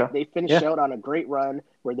 right? Okay. They finished Yeah. out on a great run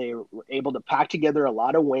where they were able to pack together a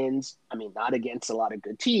lot of wins. I mean, not against a lot of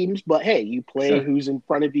good teams, but hey, you play Sure. who's in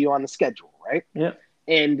front of you on the schedule, right? Yeah.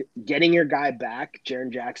 And getting your guy back,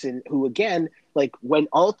 Jaren Jackson, who again, like when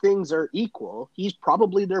all things are equal, he's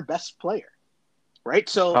probably their best player, right?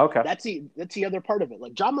 So Okay. that's the other part of it.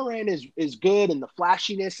 Like John Moran is good and the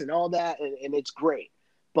flashiness and all that, and it's great,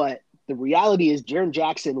 but the reality is Jaren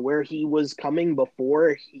Jackson, where he was coming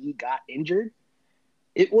before he got injured,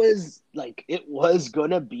 it was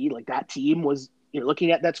gonna be like that team was. You're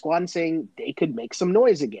looking at that squad and saying they could make some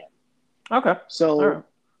noise again. Okay. All So right.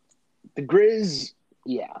 the Grizz,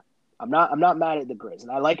 yeah, I'm not mad at the Grizz,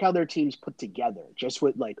 and I like how their team's put together. Just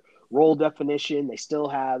with like role definition, they still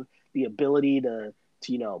have the ability to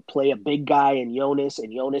play a big guy in Jonas,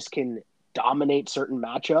 and Jonas can dominate certain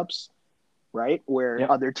matchups, right? Where Yep.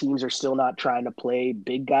 other teams are still not trying to play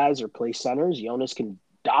big guys or play centers. Jonas can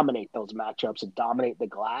dominate those matchups and dominate the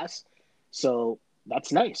glass. So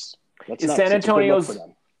that's nice. That's Is nice. San It's a good look for Antonio's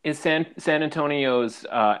them. is San Antonio's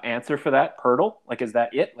answer for that Pirtle? Like, is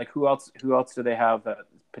that it? Like, who else do they have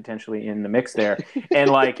potentially in the mix there? And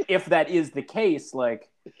like, if that is the case, like,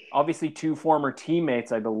 obviously two former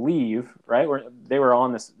teammates, I believe, right? Where they were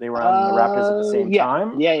on the Raptors at the same Yeah,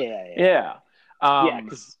 time. yeah, yeah, yeah, Yeah. yeah. Um,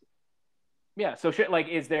 Because yeah. So, like,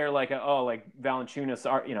 is there like like Valanciunas?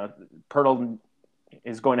 Pirtle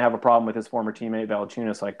is going to have a problem with his former teammate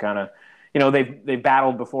Valanciunas, like kind of, they've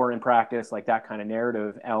battled before in practice, like that kind of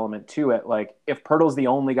narrative element to it. Like if Pirtle's the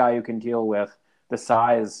only guy who can deal with the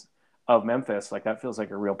size of Memphis, like that feels like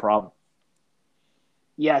a real problem.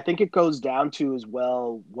 Yeah, I think it goes down to as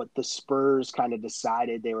well what the Spurs kind of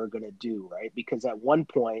decided they were going to do, right? Because at one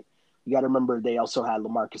point, you got to remember they also had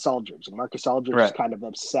LaMarcus Aldridge. LaMarcus Aldridge was Right. kind of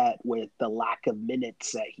upset with the lack of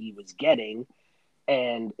minutes that he was getting.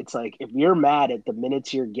 And it's like, if you're mad at the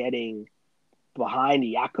minutes you're getting behind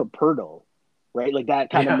Jakob Poeltl, right? Like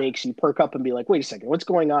that kind of Yeah. makes you perk up and be like, wait a second, what's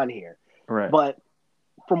going on here? Right. But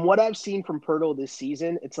from what I've seen from Poeltl this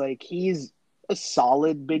season, it's like he's a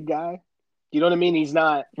solid big guy. You know what I mean? He's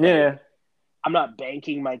not like Yeah. I'm not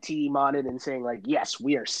banking my team on it and saying like, yes,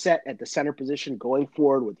 we are set at the center position going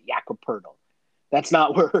forward with Jakob Poeltl. That's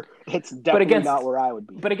not where. That's But definitely not where I would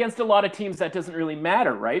be. against a lot of teams that doesn't really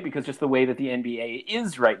matter, right? Because just the way that the NBA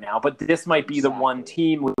is right now. But this might be the one Exactly.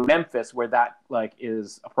 team with Memphis where that like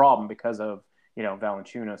is a problem because of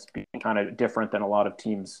Valanciunas being kind of different than a lot of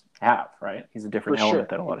teams have, right? He's a For different element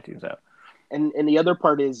sure. than a lot of teams have. And the other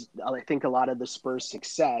part is I think a lot of the Spurs'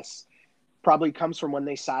 success probably comes from when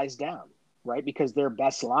they size down, right? Because their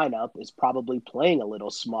best lineup is probably playing a little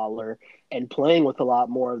smaller and playing with a lot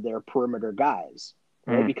more of their perimeter guys,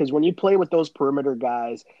 right? Mm. Because when you play with those perimeter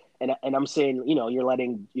guys, and I'm saying,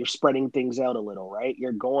 you're spreading things out a little, right?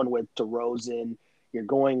 You're going with DeRozan, you're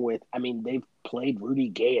going with, I mean, they've played Rudy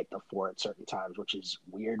Gay at the four at certain times, which is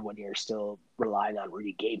weird when you're still relying on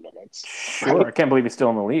Rudy Gay minutes, Sure. right? I can't believe he's still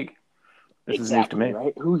in the league. This is news to Exactly, me.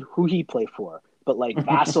 right? Who he play for? But like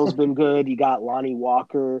Vassal's been good. You got Lonnie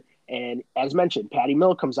Walker, and as mentioned, Patty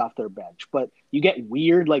Mill comes off their bench. But you get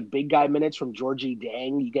weird like big guy minutes from Georgie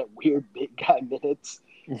Dang. You get weird big guy minutes,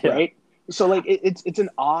 Yeah. right? So like it's an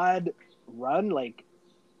odd run. Like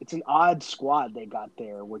it's an odd squad they got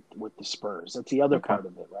there with the Spurs. That's the other Okay. part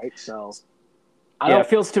of it, right? So I Yeah, don't. it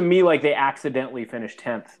feels to me like they accidentally finished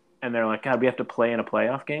 10th. And they're like, God, we have to play in a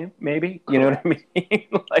playoff game, maybe? You know what I Correct. mean?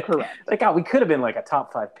 like, Correct. God, we could have been like a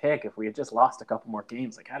top 5 pick if we had just lost a couple more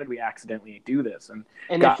games. Like, how did we accidentally do this? And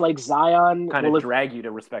And if God like Zion, kind well, of if drag you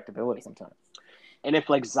to respectability sometimes. And if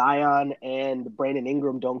like Zion and Brandon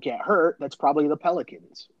Ingram don't get hurt, that's probably the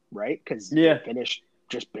Pelicans, right? Because they Yeah. finished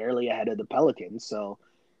just barely ahead of the Pelicans. So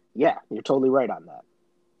yeah, you're totally right on that.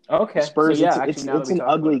 The Okay. So, Spurs, yeah, it's actually, it's now that it's we an talk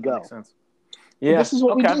about ugly it, that makes go. sense. But Yeah. this is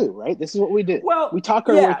what we Okay. do, right? This is what we do. Well, We talk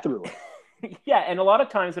our way yeah. through it. Yeah. And a lot of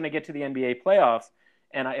times when I get to the NBA playoffs,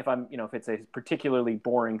 and if it's a particularly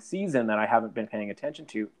boring season that I haven't been paying attention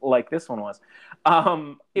to, like this one was,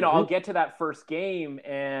 I'll get to that first game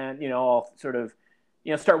and, I'll sort of,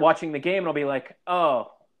 start watching the game and I'll be like,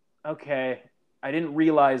 oh, okay. I didn't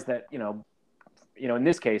realize that, in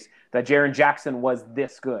this case, that Jaren Jackson was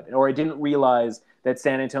this good. Or I didn't realize that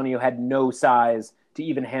San Antonio had no size to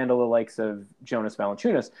even handle the likes of Jonas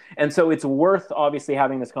Valanciunas. And so it's worth obviously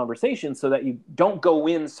having this conversation so that you don't go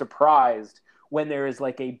in surprised when there is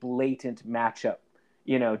like a blatant matchup,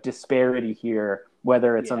 disparity here,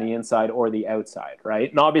 whether it's on Yeah. the inside or the outside, right?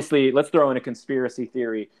 And obviously, let's throw in a conspiracy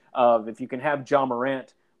theory of if you can have Ja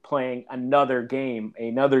Morant playing another game,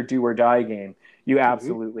 another do or die game, you Mm-hmm.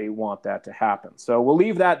 absolutely want that to happen. So we'll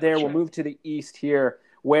leave that there. We'll Sure. move to the East here,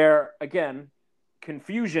 where again,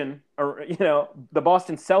 confusion, or the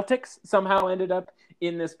Boston Celtics somehow ended up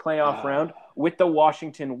in this playoff round with the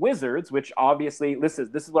Washington Wizards, which obviously this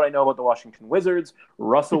is what I know about the Washington Wizards.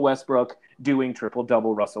 Russell Westbrook doing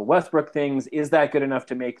triple-double Russell Westbrook things. Is that good enough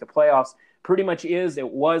to make the playoffs? Pretty much is. It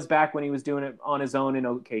was back when he was doing it on his own in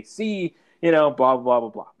OKC, blah, blah, blah,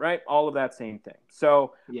 blah, right? All of that same thing.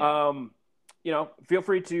 So, Yeah. feel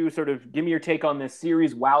free to sort of give me your take on this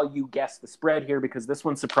series while you guess the spread here, because this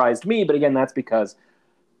one surprised me. But again, that's because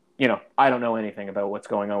I don't know anything about what's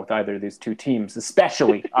going on with either of these two teams,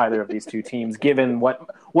 especially either of these two teams, given what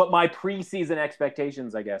my preseason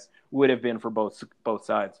expectations, I guess, would have been for both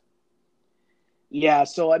sides. Yeah,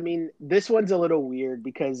 so I mean, this one's a little weird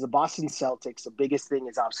because the Boston Celtics, the biggest thing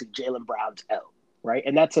is obviously Jaylen Brown's out, right?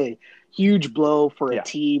 And that's a huge blow for a Yeah.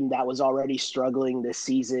 team that was already struggling this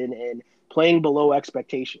season and playing below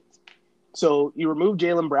expectations. So you remove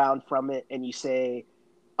Jaylen Brown from it and you say,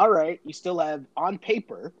 all right, you still have, on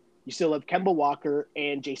paper, you still have Kemba Walker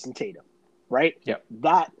and Jason Tatum, right? Yeah.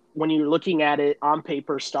 That, when you're looking at it on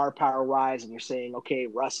paper, star power wise, and you're saying, okay,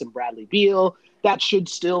 Russ and Bradley Beal, that should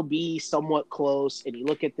still be somewhat close. And you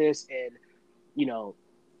look at this and,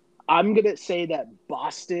 I'm going to say that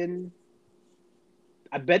Boston,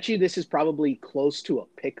 I bet you this is probably close to a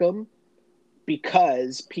pick 'em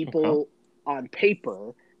because people on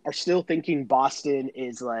paper are still thinking Boston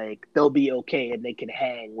is like, they'll be okay and they can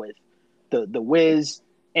hang with the Wiz.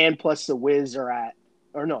 And plus the Wiz are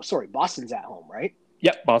Boston's at home, right?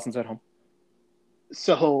 Yep, Boston's at home.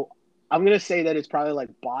 So I'm going to say that it's probably like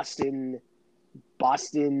Boston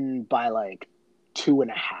by like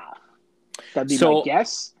 2.5. That'd be my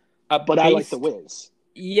guess. But I like the Wiz.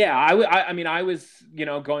 Yeah, I mean, I was,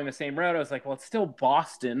 going the same route. I was like, well, it's still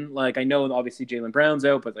Boston. Like, I know obviously Jaylen Brown's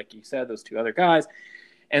out, but like you said, those two other guys.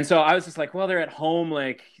 And so I was just like, well, they're at home.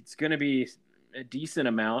 Like, it's going to be a decent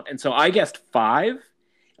amount. And so I guessed 5.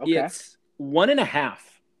 Okay. It's 1.5.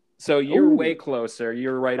 So you're way Ooh. closer.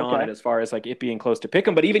 You're right on it Okay. as far as like it being close to pick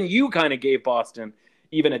 'em. But even you kind of gave Boston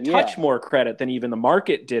even a touch Yeah. more credit than even the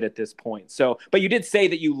market did at this point. So, but you did say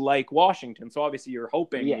that you like Washington. So obviously you're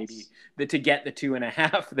hoping maybe Yes. that to get the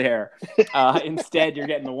 2.5 there. Instead, you're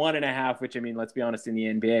getting the 1.5, which, I mean, let's be honest, in the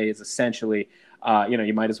NBA is essentially,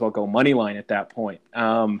 you might as well go money line at that point.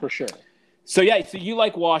 For sure. So yeah, so you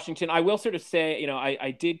like Washington. I will sort of say,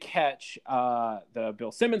 I did catch the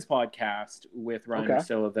Bill Simmons podcast with Ryan Okay.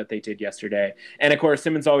 Russillo that they did yesterday, and of course,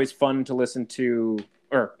 Simmons always fun to listen to,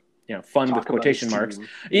 or fun with Talk about his quotation marks. team.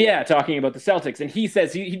 Yeah, talking about the Celtics, and he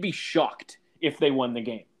says he'd be shocked if they won the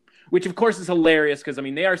game. Which of course is hilarious because I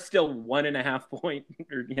mean they are still 1.5 point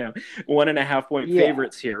or 1.5 point Yeah.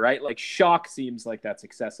 favorites here, right? Like shock seems like that's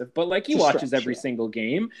excessive, but like he It's a watches stretch. every Yeah. single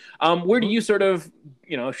game. Where do Mhm. you sort of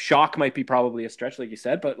shock might be probably a stretch, like you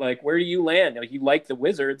said, but like where do you land? Like you like the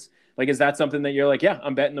Wizards, like is that something that you're like, yeah,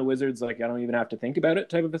 I'm betting the Wizards, like I don't even have to think about it,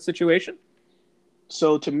 type of a situation?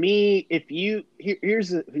 So to me, if you here's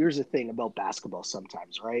the thing about basketball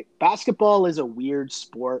sometimes, right? Basketball is a weird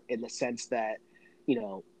sport in the sense that, you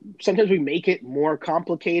know, sometimes we make it more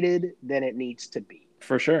complicated than it needs to be,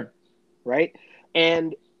 For sure. right?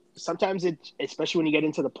 And sometimes it, especially when you get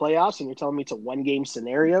into the playoffs and you're telling me it's a one game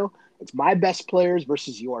scenario, it's my best players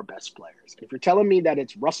versus your best players. If you're telling me that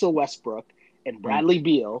it's Russell Westbrook and Mm. Bradley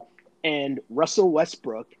Beal, and Russell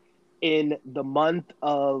Westbrook in the month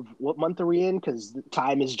of, what month are we in? Because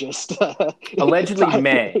time is just Allegedly time,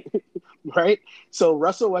 May. right? So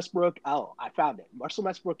Russell Westbrook, oh, I found it. Russell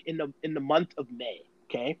Westbrook in the month of May.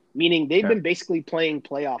 Okay, meaning they've Okay. been basically playing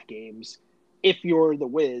playoff games if you're the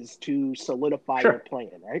Wiz to solidify your Sure. plan,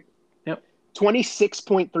 right? Yep.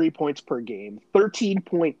 26.3 points per game,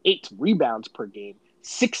 13.8 rebounds per game,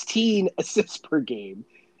 16 assists per game,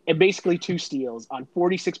 and basically 2 steals on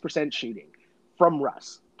 46% shooting from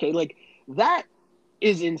Russ. Okay, like that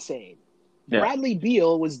is insane. Yeah. Bradley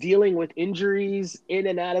Beal was dealing with injuries in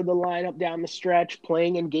and out of the lineup down the stretch,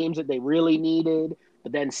 playing in games that they really needed,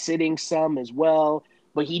 but then sitting some as well.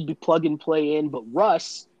 But he'd be plug and play in. But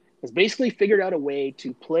Russ has basically figured out a way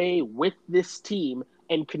to play with this team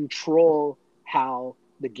and control how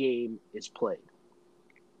the game is played.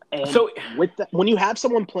 And So with the, when you have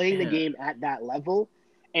someone playing the yeah. game at that level,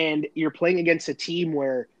 and you're playing against a team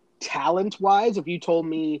where talent-wise, if you told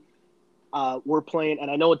me we're playing,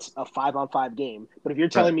 and I know it's a 5-on-5 game, but if you're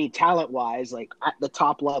Right. telling me talent-wise, like at the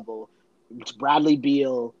top level, it's Bradley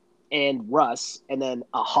Beal and Russ, and then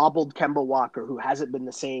a hobbled Kemba Walker who hasn't been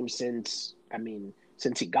the same since, I mean,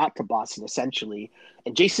 since he got to Boston essentially,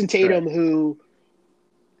 and Jason Right. Tatum who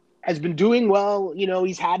has been doing well. You know,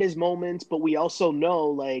 he's had his moments, but we also know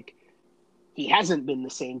like he hasn't been the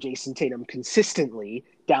same Jason Tatum consistently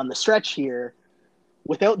down the stretch here.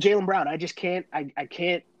 Without Jaylen Brown, I just can't. I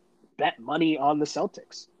can't bet money on the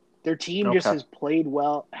Celtics. Their team just Okay. has played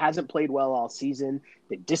well, hasn't played well all season.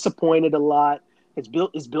 They disappointed a lot. Is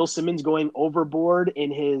Bill Simmons going overboard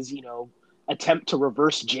in his attempt to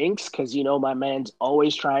reverse jinx? Because my man's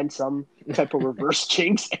always trying some type of reverse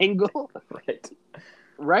jinx angle, Right.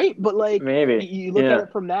 right? But like Maybe. you look at Yeah.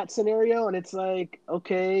 it from that scenario, and it's like,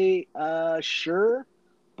 okay, sure,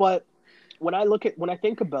 but when I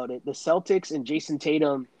think about it, the Celtics and Jason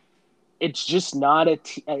Tatum, it's just not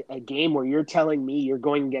a game where you're telling me you're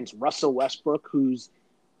going against Russell Westbrook, who's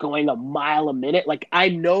going a mile a minute. Like I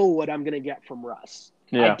know what I'm going to get from Russ.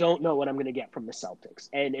 I Yeah. don't know what I'm going to get from the Celtics,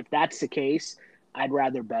 and if that's the case, I'd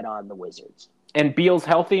rather bet on the Wizards. And Beal's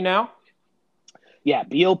healthy now? Yeah,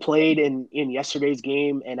 Beal played in yesterday's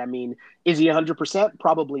game, and I mean, is he 100%?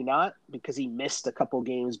 Probably not, because he missed a couple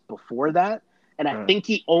games before that, and I Mm. think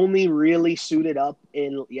he only really suited up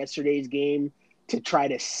in yesterday's game to try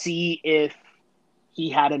to see if he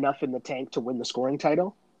had enough in the tank to win the scoring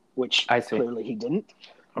title, which I see. clearly he didn't.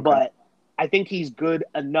 Okay. But I think he's good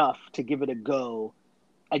enough to give it a go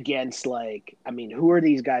against, like, I mean, who are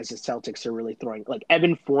these guys the Celtics are really throwing? Like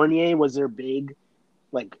Evan Fournier was their big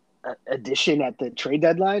like addition at the trade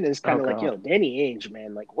deadline. And it's Oh kind of like, God. yo, Danny Ainge,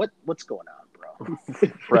 man, like what's going on, bro?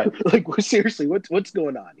 Right. Like seriously, what's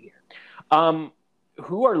going on here? Um,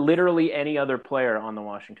 who are literally any other player on the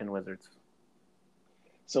Washington Wizards?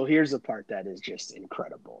 So here's the part that is just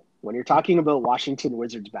incredible. When you're talking about Washington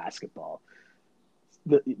Wizards basketball,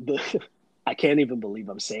 the I can't even believe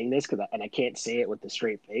I'm saying this and I can't say it with a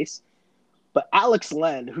straight face. But Alex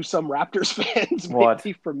Len, who some Raptors fans may What?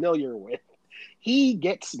 be familiar with, He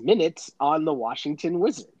gets minutes on the Washington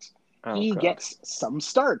Wizards. Oh, He God. gets some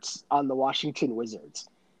starts on the Washington Wizards.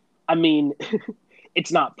 I mean,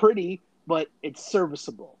 it's not pretty, but it's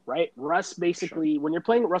serviceable, right? Russ basically, when you're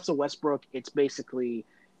playing Russell Westbrook, it's basically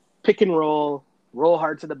pick and roll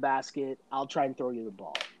hard to the basket. I'll try and throw you the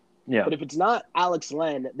ball. Yeah. But if it's not Alex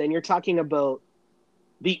Len, then you're talking about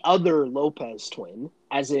the other Lopez twin,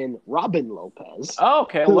 as in Robin Lopez. Oh,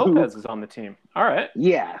 okay. Lopez is on the team. All right.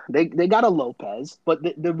 Yeah, they got a Lopez. But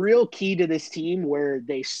the real key to this team where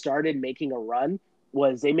they started making a run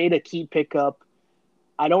was they made a key pickup.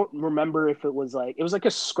 I don't remember if it was like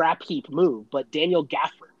a scrap heap move, but Daniel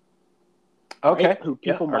Gafford. Okay. Right? Who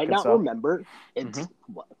people might Arkansas. not remember. It's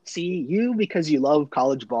see, you because you love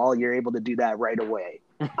college ball, you're able to do that right away.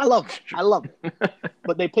 I love it.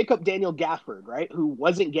 But they pick up Daniel Gafford, right, who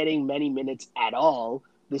wasn't getting many minutes at all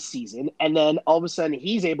this season, and then all of a sudden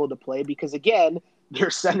he's able to play because again,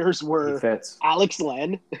 their centers were Alex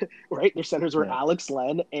Len, right? Their centers were Alex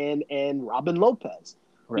Len and Robin Lopez.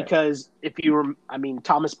 Right. Because if you were, I mean,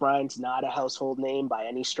 Thomas Bryant's not a household name by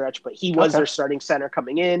any stretch, but he was their starting center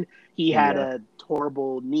coming in. He had a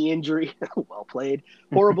horrible knee injury. Well played.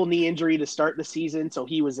 Horrible knee injury to start the season, so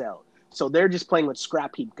he was out. So they're just playing with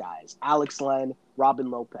scrap heap guys. Alex Len, Robin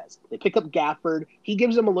Lopez. They pick up Gafford. He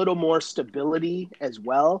gives them a little more stability as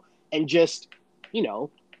well. And just,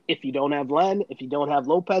 if you don't have Len, if you don't have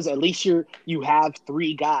Lopez, at least you have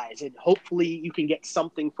three guys. And hopefully you can get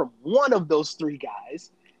something from one of those three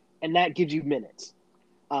guys. And that gives you minutes.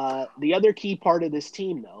 The other key part of this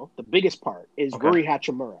team, though, the biggest part, is Rui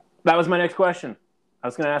Hachimura. That was my next question. I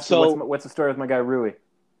was going to ask you, what's the story with my guy Rui?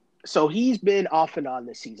 So he's been off and on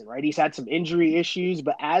this season, right? He's had some injury issues,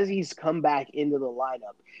 but as he's come back into the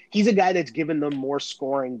lineup, he's a guy that's given them more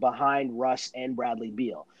scoring behind Russ and Bradley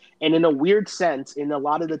Beal. And in a weird sense, in a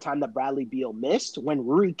lot of the time that Bradley Beal missed, when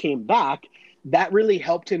Rui came back, that really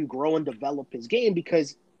helped him grow and develop his game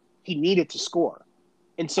because he needed to score.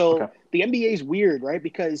 And so the NBA is weird, right?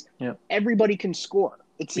 Because everybody can score.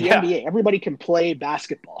 It's the NBA. Everybody can play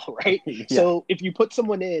basketball, right? So if you put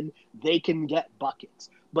someone in, they can get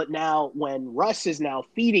buckets. But now when Russ is now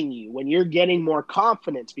feeding you, when you're getting more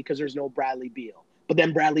confidence because there's no Bradley Beal, but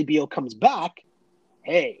then Bradley Beal comes back,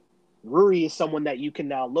 hey, Rui is someone that you can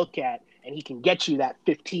now look at and he can get you that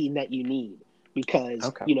 15 that you need because,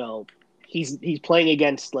 he's playing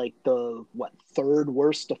against like the third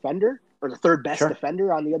worst defender or the third best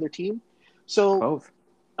defender on the other team. So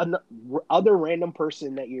other random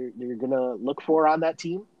person that you're going to look for on that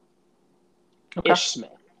team, Ish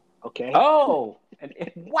Smith. Okay. Oh,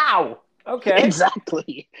 wow. Okay.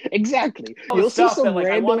 Exactly. You'll see some that,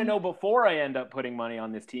 random. I want to know before I end up putting money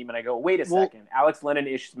on this team, and I go, wait a second. Alex Len and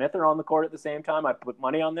Ish Smith are on the court at the same time. I put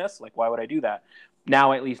money on this. Like, why would I do that?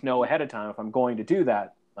 Now I at least know ahead of time if I'm going to do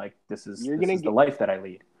that. Like, this is the life that I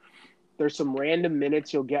lead. There's some random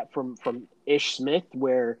minutes you'll get from Ish Smith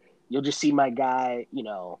where you'll just see my guy.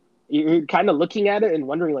 You're kind of looking at it and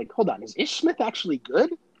wondering, like, hold on, is Ish Smith actually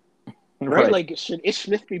good? Right? Like, should Ish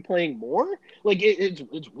Smith be playing more? Like,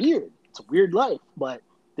 it's weird. It's a weird life, but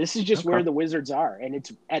this is just where the Wizards are. And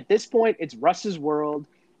it's at this point, it's Russ's world.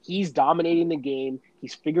 He's dominating the game.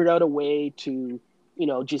 He's figured out a way to,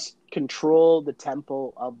 just control the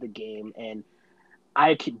tempo of the game. And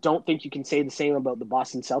I don't think you can say the same about the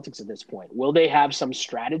Boston Celtics at this point. Will they have some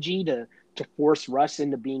strategy to force Russ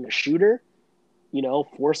into being a shooter?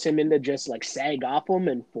 Force him into just like sag off him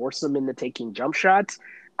and force him into taking jump shots?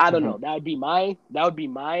 I don't know. That would be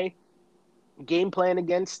my game plan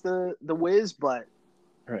against the Wiz, but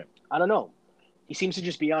I don't know. He seems to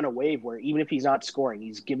just be on a wave where even if he's not scoring,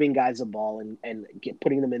 he's giving guys a ball and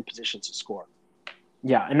putting them in positions to score.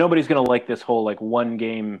 Yeah, and nobody's going to like this whole like one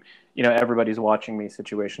game, everybody's watching me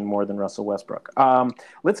situation more than Russell Westbrook.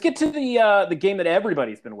 Let's get to the game that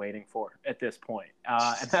everybody's been waiting for at this point,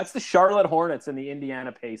 and that's the Charlotte Hornets and the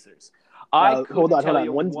Indiana Pacers. Hold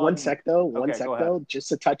on. One sec though.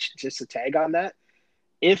 Just a tag on that.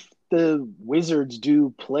 If the Wizards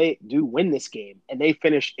do win this game and they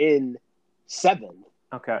finish in 7th,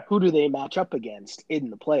 who do they match up against in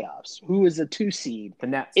the playoffs? Who is a 2 seed? The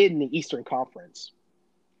Nets in the Eastern Conference,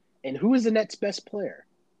 and who is the Nets' best player?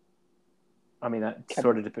 I mean, that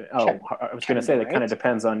sort of depends. I was going to say that kind of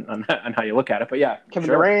depends on how you look at it, but yeah, Kevin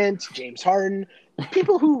Durant, James Harden,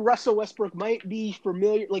 people who Russell Westbrook might be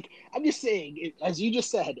familiar. Like, I'm just saying, as you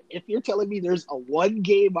just said, if you're telling me there's a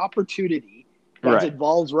 1-game opportunity that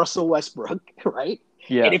involves Russell Westbrook, right?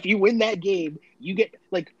 Yeah. And if you win that game, you get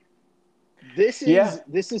like this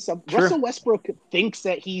is some. Russell Westbrook thinks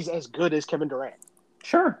that he's as good as Kevin Durant.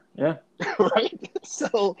 Sure. Yeah. Right?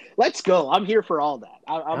 So let's go. I'm here for all that.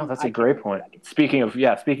 Oh, that's I a can't great wait for point. that game.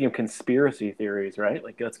 Speaking of conspiracy theories, right?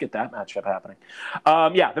 Like, let's get that matchup happening.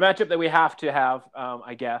 Yeah, the matchup that we have to have,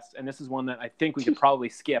 I guess, and this is one that I think we could probably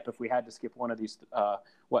skip if we had to skip one of these,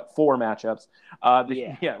 four matchups.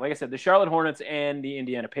 Yeah. Yeah, like I said, the Charlotte Hornets and the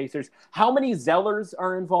Indiana Pacers. How many Zellers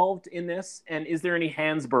are involved in this, and is there any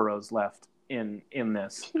Hansboroughs left in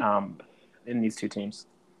this in these two teams?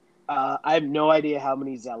 I have no idea how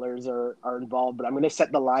many Zellers are involved, but I'm going to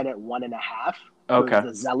set the line at 1.5 for Okay.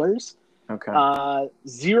 the Zellers. Okay.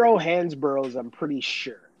 Zero Hansboroughs, I'm pretty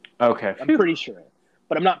sure. Okay. I'm pretty sure,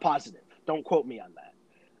 but I'm not positive. Don't quote me on that.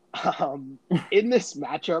 In this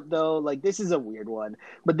matchup, though, like this is a weird one,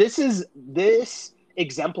 but this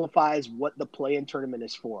exemplifies what the play-in tournament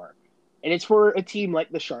is for, and it's for a team like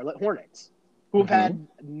the Charlotte Hornets, who have had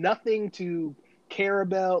nothing to care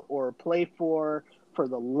about or play for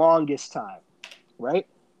the longest time, right?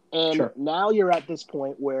 And Sure. now you're at this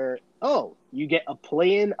point where, oh, you get a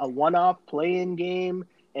one-off play-in game,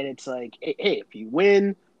 and it's like, hey, if you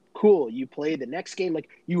win, cool, you play the next game. Like,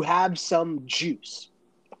 you have some juice.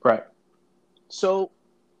 Right. So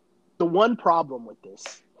the one problem with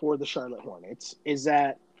this for the Charlotte Hornets is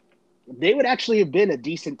that they would actually have been a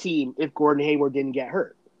decent team if Gordon Hayward didn't get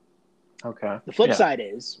hurt. Okay. The flip side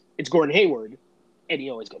is it's Gordon Hayward, and he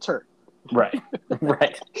always gets hurt. Right.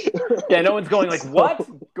 Right. Yeah, no one's going like, what?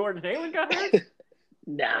 Gordon Hayward got hurt?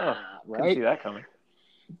 Nah, couldn't right? see that coming.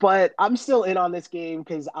 But I'm still in on this game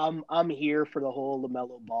because I'm here for the whole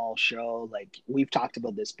LaMelo Ball show. Like, we've talked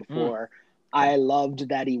about this before. I loved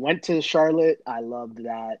that he went to Charlotte. I loved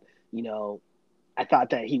that, I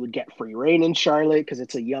thought that he would get free reign in Charlotte because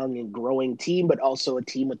it's a young and growing team, but also a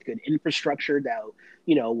team with good infrastructure that,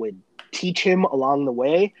 would teach him along the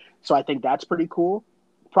way. So I think that's pretty cool.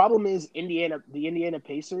 Problem is the Indiana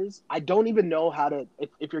Pacers. I don't even know how to,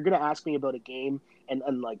 if you're going to ask me about a game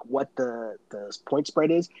and like what the point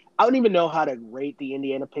spread is, I don't even know how to rate the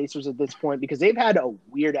Indiana Pacers at this point because they've had a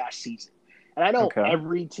weird ass season. And I know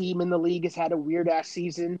every team in the league has had a weird ass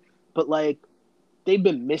season, but like they've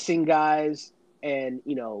been missing guys, and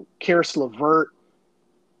Karis LeVert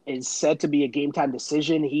is said to be a game time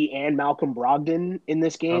decision. He and Malcolm Brogdon in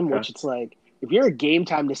this game, which it's like, if you're a game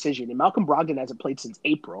time decision, and Malcolm Brogdon hasn't played since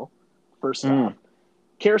April, first off,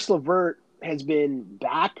 Karis LeVert has been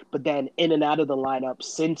back, but then in and out of the lineup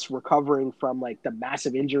since recovering from like the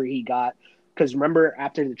massive injury he got. Because remember,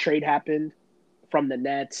 after the trade happened from the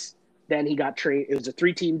Nets, then he got traded. It was a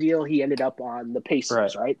 3-team deal. He ended up on the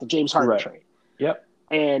Pacers, right? The James Harden trade. Yep.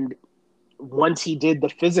 And once he did the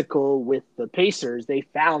physical with the Pacers, they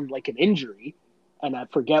found like an injury, and I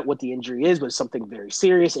forget what the injury is, but it's something very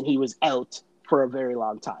serious, and he was out for a very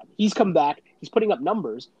long time. He's come back. He's putting up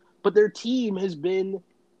numbers, but their team has been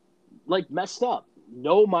like messed up.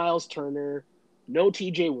 No Miles Turner, no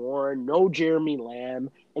TJ Warren, no Jeremy Lamb.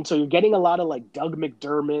 And so you're getting a lot of like Doug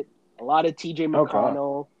McDermott, a lot of TJ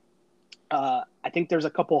McConnell. I think there's a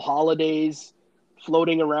couple holidays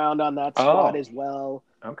floating around on that squad as well.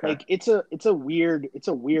 Okay. Like it's a weird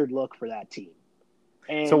look for that team.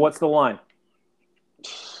 And so what's the line?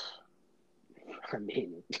 I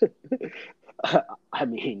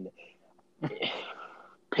mean,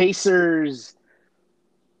 Pacers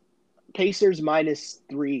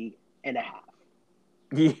 -3.5.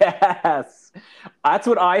 Yes, that's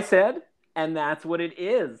what I said, and that's what it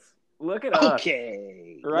is. Look at us.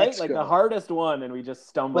 Okay, right? Like the hardest one, and we just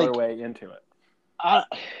stumble our way into it.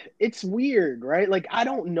 It's weird, right? Like I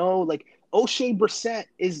don't know. Like O'Shea Brissett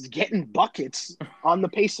is getting buckets on the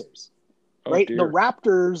Pacers, right? Dear. The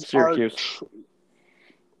Raptors Syracuse.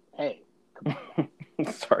 Hey, come on.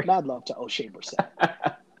 Sorry. Mad love to O'Shea Brissett.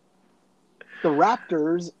 The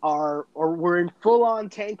Raptors we're in full on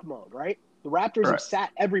tank mode, right? The Raptors have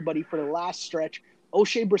sat everybody for the last stretch.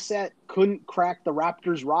 O'Shea Brissett couldn't crack the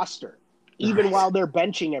Raptors roster, even while they're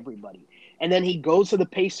benching everybody. And then he goes to the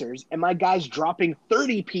Pacers, and my guy's dropping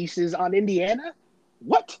 30 pieces on Indiana?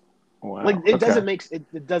 What? Wow. Like it doesn't make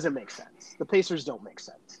sense. The Pacers don't make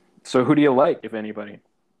sense. So who do you like, if anybody?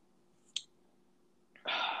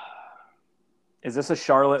 Is this a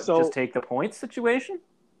Charlotte just take the points situation?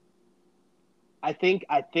 I think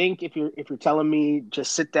if you're telling me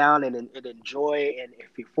just sit down and enjoy, and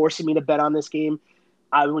if you're forcing me to bet on this game,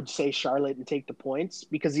 I would say Charlotte and take the points,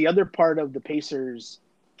 because the other part of the Pacers,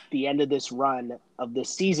 the end of this run of this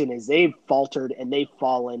season, is they've faltered and they've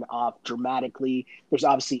fallen off dramatically. There's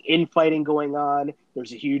obviously infighting going on.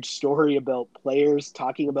 There's a huge story about players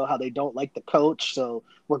talking about how they don't like the coach. So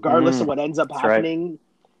regardless of what ends up happening,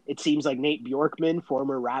 it seems like Nate Bjorkman,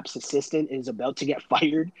 former Raps assistant, is about to get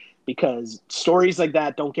fired because stories like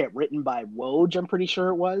that don't get written by Woj, I'm pretty sure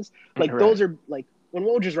it was. Like, Right. those are, like, when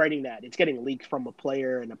Woj is writing that, it's getting leaked from a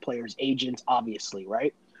player and a player's agent, obviously,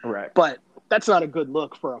 right? Right. But that's not a good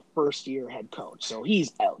look for a first-year head coach, so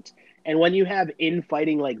he's out. And when you have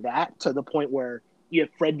infighting like that to the point where you have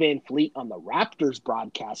Fred VanVleet on the Raptors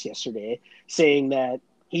broadcast yesterday saying that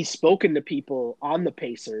he's spoken to people on the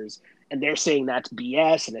Pacers and they're saying that's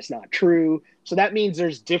BS and it's not true. So that means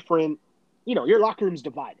there's different, your locker room's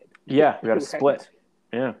divided. Yeah, you got to Right? split.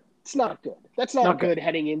 Yeah. It's not good. That's not good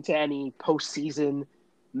heading into any postseason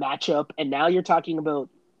matchup. And now you're talking about,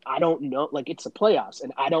 I don't know, like, it's the playoffs,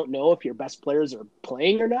 and I don't know if your best players are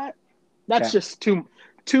playing or not. That's just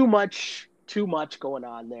too much going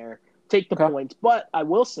on there. Take the points. But I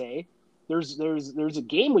will say there's a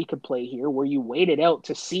game we could play here where you wait it out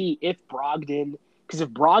to see if Brogdon, because if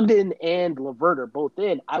Brogdon and LeVert are both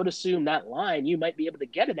in, I would assume that line you might be able to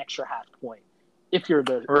get an extra half point if you're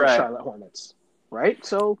the Charlotte Hornets, right?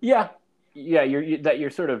 So you're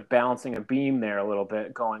sort of balancing a beam there a little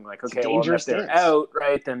bit, going like, okay, well, if they're out,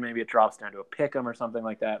 right, then maybe it drops down to a pick 'em or something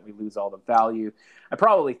like that. We lose all the value. I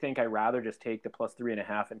probably think I'd rather just take the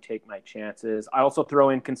 +3.5 and take my chances. I also throw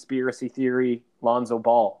in conspiracy theory Lonzo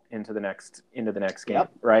Ball into the next game,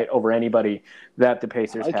 right, over anybody that the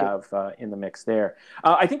Pacers have in the mix there.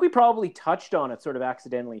 I think we probably touched on it sort of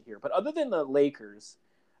accidentally here, but other than the Lakers,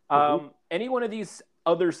 any one of these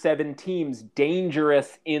other 7 teams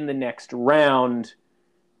dangerous in the next round,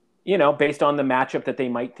 based on the matchup that they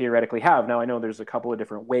might theoretically have. Now, I know there's a couple of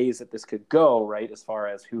different ways that this could go, right, as far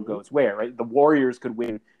as who goes where, right? The Warriors could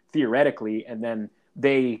win theoretically, and then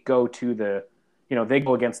they go to they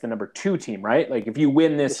go against the number 2 team, right? Like, if you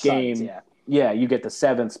win this game, you get the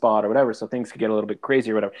 7th spot or whatever, so things could get a little bit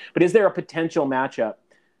crazy or whatever. But is there a potential matchup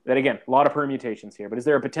that, again, a lot of permutations here, but is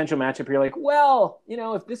there a potential matchup you're like, well,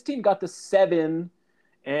 if this team got the 7,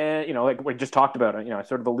 and, like we just talked about it, I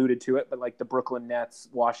sort of alluded to it, but like the Brooklyn Nets,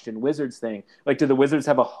 Washington Wizards thing, like, do the Wizards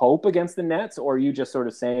have a hope against the Nets, or are you just sort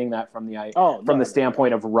of saying that from the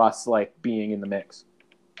standpoint of Russ, like, being in the mix?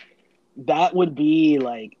 That would be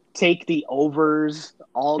like, take the overs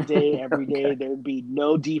all day, every day. There'd be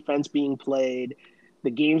no defense being played.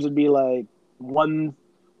 The games would be like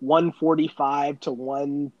 145 to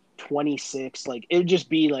 126. Like, it would just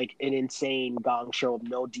be like an insane gong show of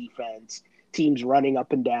no defense. Teams running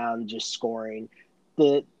up and down, just scoring.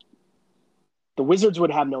 The Wizards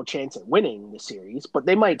would have no chance at winning the series, but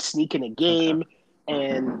they might sneak in a game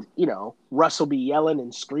and, Russ will be yelling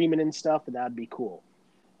and screaming and stuff, and that'd be cool.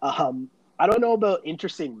 I don't know about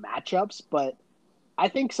interesting matchups, but I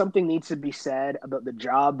think something needs to be said about the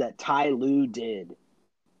job that Ty Lue did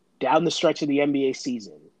down the stretch of the NBA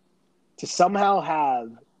season to somehow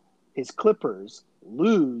have his Clippers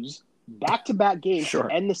lose back-to-back games to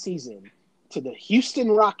end the season to the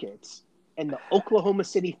Houston Rockets and the Oklahoma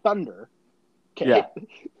City Thunder, that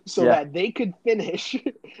they could finish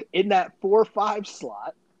in that 4-5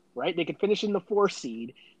 slot, right? They could finish in the 4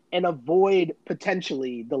 seed and avoid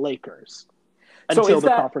potentially the Lakers until the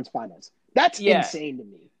conference finals. That's insane to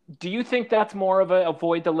me. Do you think that's more of a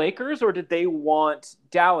avoid the Lakers, or did they want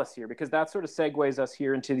Dallas here? Because that sort of segues us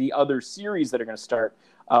here into the other series that are going to start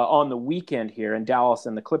on the weekend here, and Dallas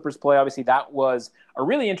and the Clippers play. Obviously, that was a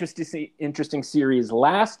really interesting series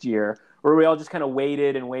last year, where we all just kind of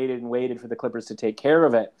waited for the Clippers to take care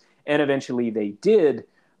of it, and eventually they did.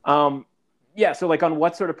 So like, on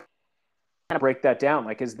what sort of, kind of break that down?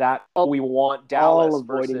 Like, is that we want Dallas all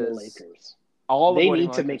avoiding versus the Lakers? They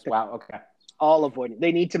need to make all avoiding.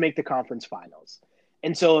 They need to make the conference finals.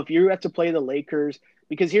 And so if you have to play the Lakers,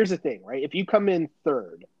 because here's the thing, right? If you come in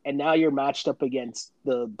 3rd and now you're matched up against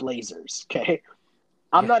the Blazers, okay?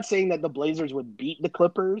 I'm not saying that the Blazers would beat the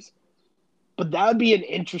Clippers, but that would be an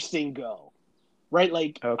interesting go, right?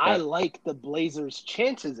 Like, I like the Blazers'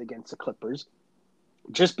 chances against the Clippers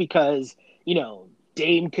just because,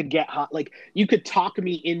 Dame could get hot. Like, you could talk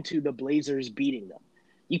me into the Blazers beating them.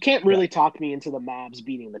 You can't really talk me into the Mavs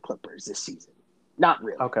beating the Clippers this season. Not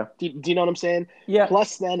really. Okay. Do you know what I'm saying? Yeah.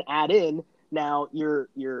 Plus, then add in now your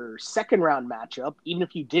second round matchup, even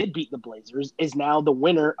if you did beat the Blazers, is now the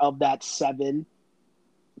winner of that 7-2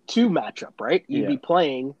 matchup, right? You'd be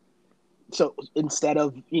playing. So instead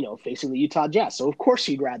of, facing the Utah Jazz. So, of course,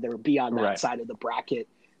 you'd rather be on that side of the bracket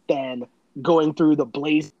than going through the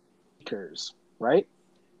Blazers, right?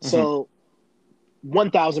 Mm-hmm. So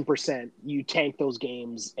 1,000% you tank those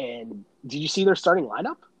games. And did you see their starting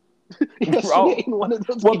lineup? In one of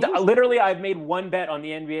those games? Literally, I've made one bet on the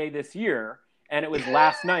NBA this year, And it was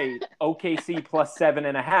last night, OKC plus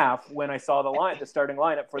 7.5 when I saw the starting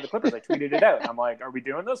lineup for the Clippers. I tweeted it out. I'm like, are we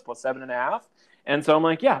doing this plus 7.5? And so I'm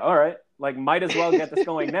like, yeah, all right. Like, might as well get this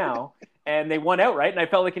going now. And they won outright, and I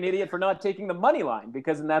felt like an idiot for not taking the money line,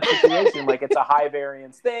 because in that situation, like, it's a high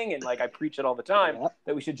variance thing, and like I preach it all the time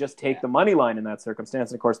that we should just take the money line in that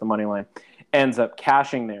circumstance. And of course, the money line ends up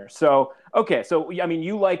cashing there. So okay, so I mean,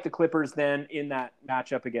 you like the Clippers then in that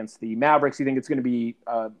matchup against the Mavericks? You think it's going to be,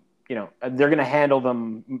 they're going to handle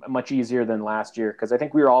them much easier than last year? Because I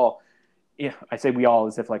think we were all, I say we all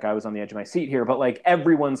as if like I was on the edge of my seat here, but like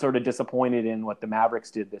everyone's sort of disappointed in what the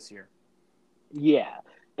Mavericks did this year. Yeah.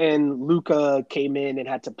 And Luka came in and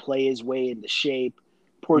had to play his way into shape.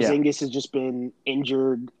 Porzingis has just been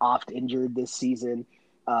oft injured this season.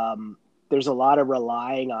 There's a lot of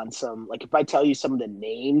relying on some, like, if I tell you some of the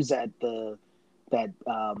names that the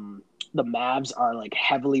Mavs are like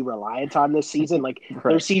heavily reliant on this season, like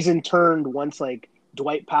their season turned once like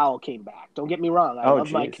Dwight Powell came back. Don't get me wrong, I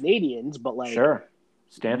love my Canadians, but like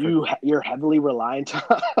you're heavily reliant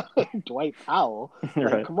on Dwight Powell.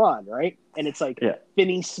 Like, come on, right? And it's like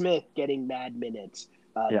Finney Smith getting mad minutes.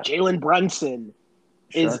 Jalen Brunson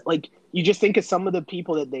is like, you just think of some of the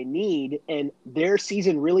people that they need, and their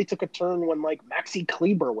season really took a turn when like Maxi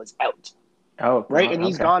Kleber was out. Oh, right. And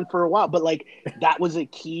he's gone for a while, but like that was a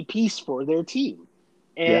key piece for their team.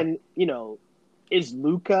 And, is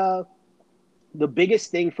Luka the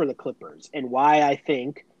biggest thing for the Clippers, and why I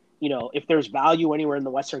think, if there's value anywhere in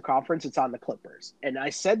the Western Conference, it's on the Clippers. And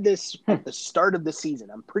I said this at the start of the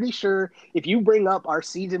season. I'm pretty sure if you bring up our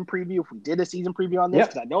season preview, if we did a season preview on this,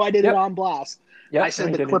 because I know I did it on Blast, I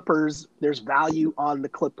said the Clippers, there's value on the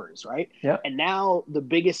Clippers, right? And now the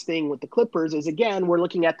biggest thing with the Clippers is, again, we're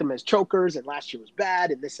looking at them as chokers, and last year was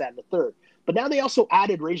bad, and this, that, and the third. But now they also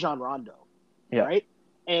added Rajon Rondo, right?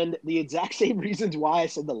 And the exact same reasons why I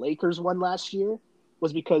said the Lakers won last year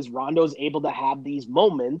was because Rondo's able to have these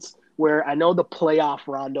moments where, I know the playoff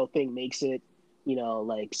Rondo thing makes it,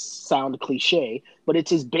 like sound cliche, but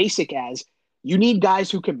it's as basic as you need guys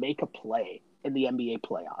who can make a play in the NBA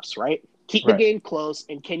playoffs, right? Keep the game close,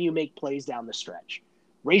 and can you make plays down the stretch?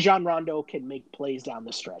 Rajon Rondo can make plays down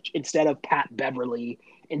the stretch instead of Pat Beverly,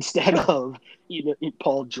 instead of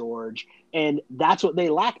Paul George. And that's what they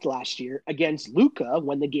lacked last year against Luka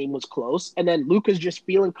when the game was close. And then Luka's just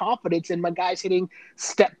feeling confidence, and my guys hitting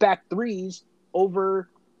step back threes over,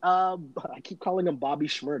 I keep calling him Bobby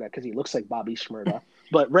Shmurda because he looks like Bobby Shmurda,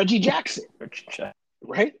 but Reggie Jackson,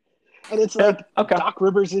 right? And it's like Doc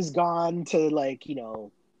Rivers is gone to like,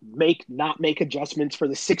 not make adjustments for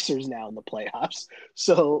the Sixers now in the playoffs.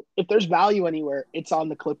 So if there's value anywhere, it's on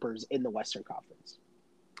the Clippers in the Western Conference.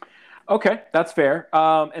 Okay, that's fair.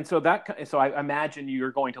 And so I imagine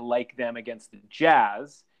you're going to like them against the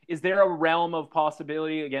Jazz. Is there a realm of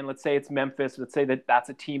possibility? Again, let's say it's Memphis. Let's say that's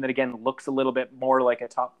a team that, again, looks a little bit more like a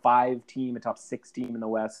top 5 team, a top 6 team in the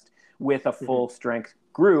West with a full strength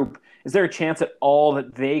group. Is there a chance at all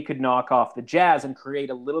that they could knock off the Jazz and create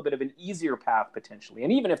a little bit of an easier path potentially?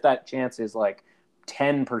 And even if that chance is like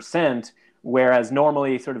 10%, whereas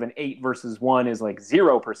normally sort of an 8 versus 1 is like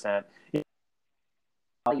 0%,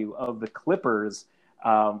 value of the Clippers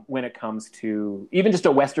when it comes to even just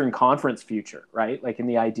a Western Conference future, right? Like in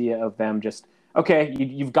the idea of them just, okay,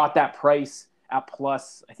 you've got that price at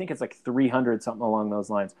plus, I think it's like 300, something along those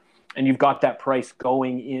lines. And you've got that price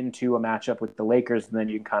going into a matchup with the Lakers, and then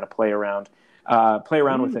you can kind of play around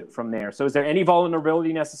with it from there. So is there any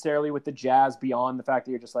vulnerability necessarily with the Jazz beyond the fact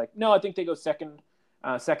that you're just like, no, I think they go second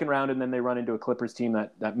round, and then they run into a Clippers team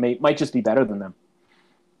that might just be better than them?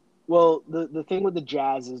 Well, the thing with the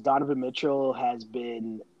Jazz is Donovan Mitchell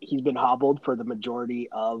he's been hobbled for the majority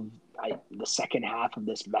of the second half of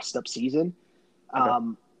this messed up season.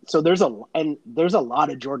 So there's a lot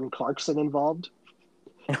of Jordan Clarkson involved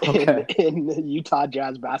in the Utah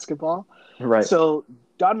Jazz basketball. Right. So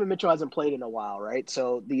Donovan Mitchell hasn't played in a while, right?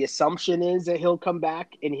 So the assumption is that he'll come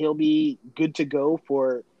back and he'll be good to go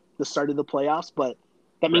for the start of the playoffs, but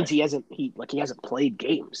that means he hasn't played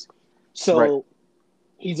games. So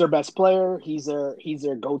he's their best player. He's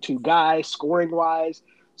their go-to guy scoring wise.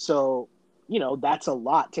 So, that's a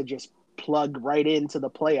lot to just plug right into the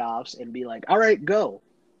playoffs and be like, all right, go.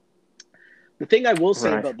 The thing I will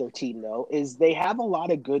say about their team, though, is they have a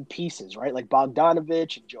lot of good pieces, right? Like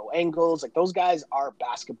Bogdanovich and Joe Ingles. Like, those guys are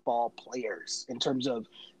basketball players in terms of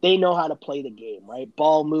they know how to play the game, right?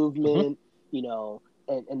 Ball movement,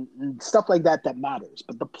 and stuff like that matters.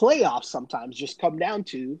 But the playoffs sometimes just come down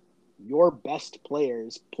to your best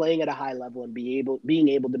players playing at a high level and being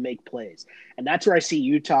able to make plays. And that's where I see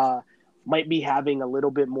Utah might be having a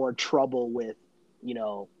little bit more trouble with,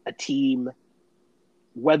 a team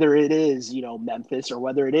whether it is, Memphis or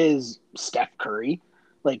whether it is Steph Curry,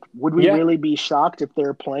 like, would we really be shocked if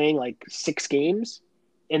they're playing like 6 games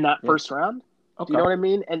in that first round? Okay. Do you know what I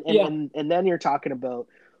mean? And then you're talking about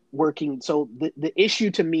working. So the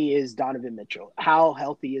issue to me is Donovan Mitchell. How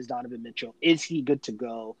healthy is Donovan Mitchell? Is he good to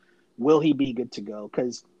go? Will he be good to go?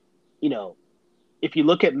 Because, if you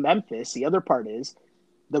look at Memphis, the other part is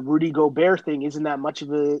the Rudy Gobert thing isn't that much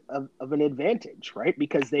of an advantage, right?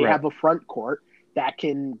 Because they have a front court that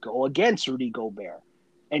can go against Rudy Gobert.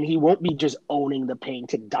 And he won't be just owning the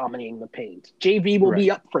paint and dominating the paint. JV will be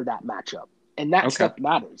up for that matchup. And that stuff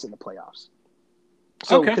matters in the playoffs.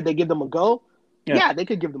 So could they give them a go? Yeah, they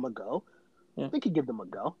could give them a go. Yeah. They could give them a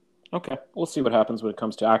go. Okay, we'll see what happens when it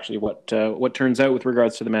comes to actually what turns out with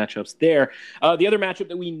regards to the matchups there. The other matchup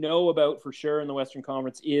that we know about for sure in the Western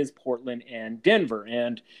Conference is Portland and Denver.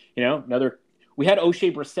 And, we had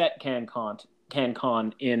O'Shea Brissett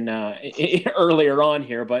CanCon in earlier on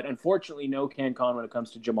here, but unfortunately no CanCon when it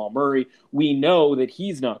comes to Jamal Murray. We know that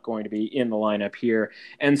he's not going to be in the lineup here.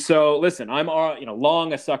 And so, listen, I'm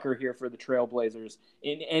long a sucker here for the Trailblazers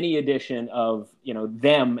in any edition of,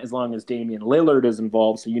 them, as long as Damian Lillard is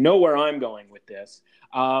involved. So you know where I'm going with this.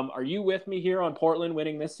 Are you with me here on Portland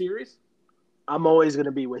winning this series? I'm always going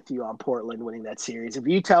to be with you on Portland winning that series. If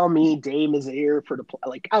you tell me Dame is here for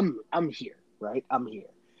I'm here, right? I'm here.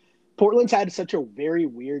 Portland's had such a very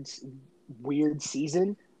weird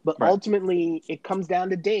season, but ultimately it comes down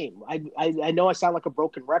to Dame. I know I sound like a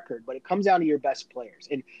broken record, but it comes down to your best players.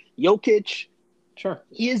 And Jokic,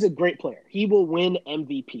 he is a great player. He will win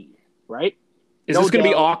MVP, right? Is this going to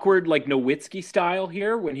be awkward, like Nowitzki style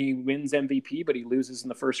here, when he wins MVP, but he loses in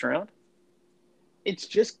the first round? It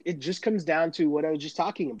just comes down to what I was just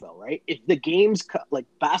talking about, right? If the game's like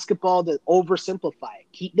basketball, to oversimplify it,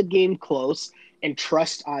 keep the game close and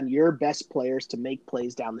trust on your best players to make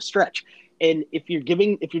plays down the stretch. And if you're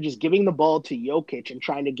just giving the ball to Jokic and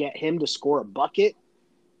trying to get him to score a bucket,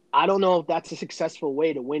 I don't know if that's a successful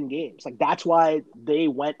way to win games. Like, that's why they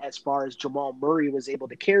went as far as Jamal Murray was able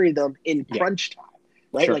to carry them in crunch time,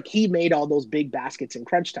 right? Like, he made all those big baskets in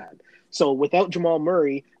crunch time. So without Jamal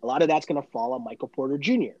Murray, a lot of that's going to fall on Michael Porter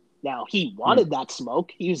Jr. Now, he wanted that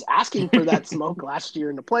smoke. He was asking for that smoke last year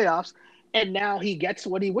in the playoffs. And now he gets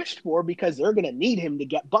what he wished for because they're going to need him to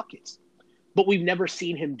get buckets. But we've never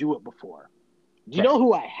seen him do it before. Do you know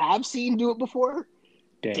who I have seen do it before?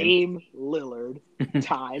 Dame Lillard,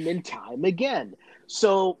 time and time again.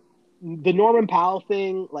 So the Norman Powell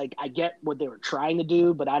thing, like, I get what they were trying to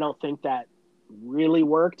do, but I don't think that really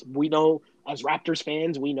worked. We know, as Raptors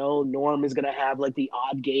fans, we know Norm is going to have like the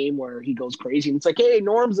odd game where he goes crazy. And it's like, hey,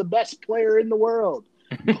 Norm's the best player in the world.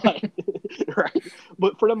 Right?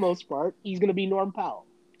 But for the most part, he's going to be Norm Powell.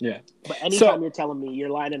 Yeah. But anytime you're telling me you're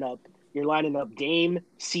lining up Dame,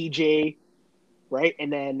 CJ, right?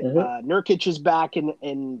 And then Nurkic is back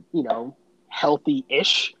and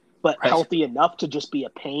healthy-ish, but healthy enough to just be a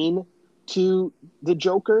pain to the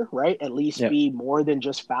Joker, right? At least be more than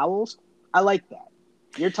just fouls. I like that.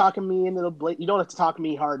 You're talking me into the you don't have to talk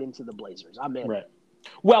me hard into the Blazers. I'm in. Right.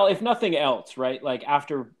 Well, if nothing else, right? Like,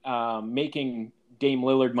 after making Dame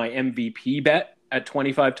Lillard my MVP bet at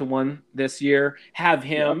 25-1 this year, have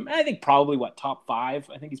him, I think probably top 5.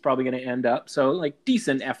 I think he's probably going to end up. So, like,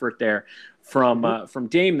 decent effort there from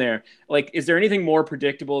Dame there. Like, is there anything more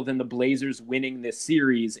predictable than the Blazers winning this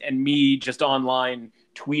series and me just online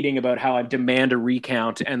tweeting about how I demand a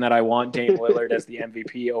recount and that I want Dame Lillard as the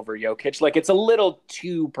MVP over Jokic? Like, it's a little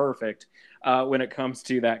too perfect when it comes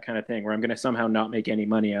to that kind of thing where I'm going to somehow not make any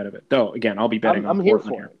money out of it. Though, again, I'll be betting on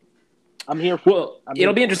Portland here. I'm here for it. Well,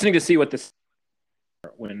 it'll be interesting to see what this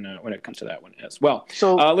when it comes to that one as well.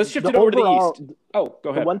 So let's shift it over to the East. Oh,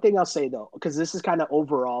 go ahead. The one thing I'll say, though, because this is kind of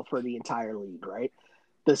overall for the entire league, right?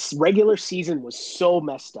 This regular season was so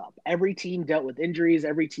messed up. Every team dealt with injuries.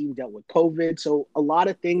 Every team dealt with COVID. So a lot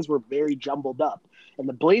of things were very jumbled up. And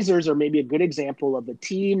the Blazers are maybe a good example of a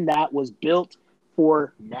team that was built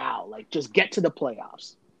for now. Like, just get to the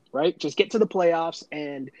playoffs, right? Just get to the playoffs.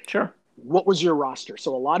 And what was your roster?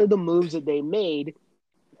 So a lot of the moves that they made,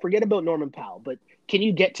 forget about Norman Powell, but can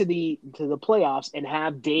you get to the playoffs and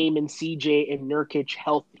have Dame and CJ and Nurkic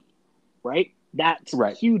healthy, right? That's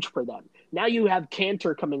huge for them. Now you have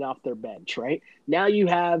Cantor coming off their bench, right? Now you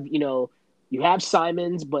have, you have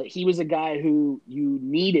Simons, but he was a guy who you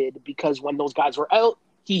needed because when those guys were out,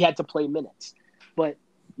 he had to play minutes. But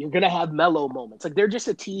you're going to have mellow moments. Like, they're just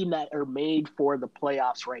a team that are made for the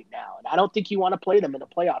playoffs right now. And I don't think you want to play them in a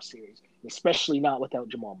playoff series, especially not without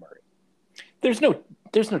Jamal Murray. There's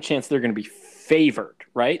no chance they're going to be favored,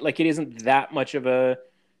 right? Like, it isn't that much of a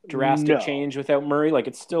drastic change without Murray. Like,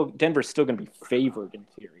 Denver's still going to be favored in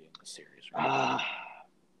theory in the series. Right?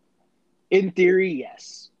 In theory,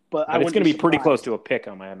 yes. But it's going to be pretty close to a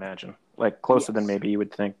pick-em, I imagine. Like closer than maybe you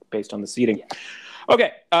would think based on the seeding. Yeah.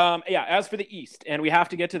 Okay. As for the East, and we have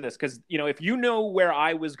to get to this because, if you know where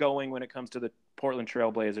I was going when it comes to the Portland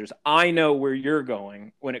Trail Blazers, I know where you're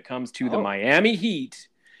going when it comes to the Miami Heat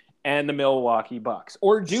and the Milwaukee Bucks.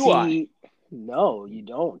 Or do I? No, you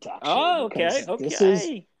don't, actually. Oh,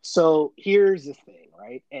 okay. So here's the thing,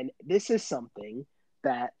 right? And this is something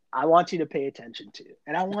that I want you to pay attention to.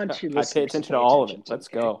 And I want you to pay attention to all of it. Let's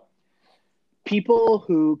go. People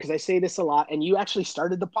who, because I say this a lot, and you actually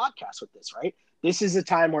started the podcast with this, right? This is a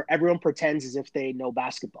time where everyone pretends as if they know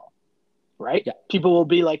basketball, right? Yeah. People will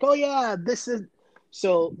be like, oh, yeah, this is.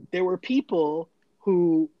 So there were people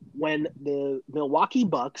who, when the Milwaukee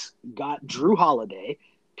Bucks got Drew Holiday,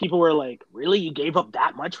 people were like, really? You gave up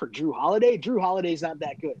that much for Drew Holiday? Drew Holiday's not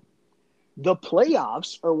that good. The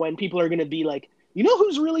playoffs are when people are going to be like, you know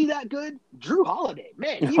who's really that good? Drew Holiday.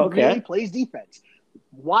 Man, he really plays defense.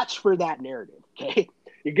 Watch for that narrative, okay?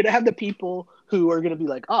 You're going to have the people who are going to be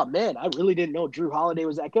like, oh, man, I really didn't know Drew Holiday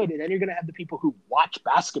was that good. And then you're going to have the people who watch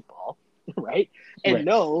basketball, right? And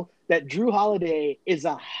know that Drew Holiday is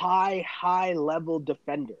a high-level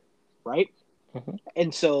defender, right? Mm-hmm.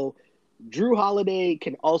 And so Drew Holiday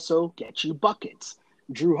can also get you buckets.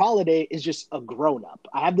 Drew Holiday is just a grown-up.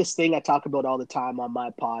 I have this thing I talk about all the time on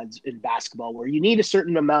my pods in basketball where you need a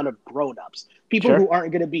certain amount of grown-ups, people who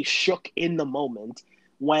aren't going to be shook in the moment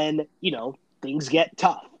when, things get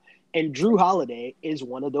tough. And Drew Holiday is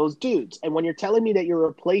one of those dudes. And when you're telling me that you're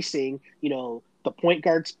replacing, the point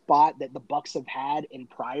guard spot that the Bucks have had in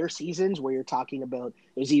prior seasons where you're talking about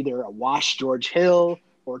there's either a washed George Hill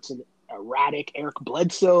or it's an erratic Eric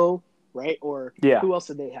Bledsoe, right? Or who else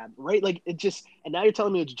did they have, right? Like it just, and now you're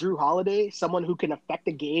telling me it's Drew Holiday, someone who can affect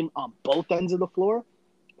the game on both ends of the floor.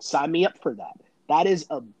 Sign me up for that. That is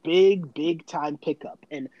a big time pickup.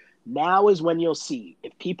 And now is when you'll see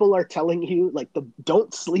if people are telling you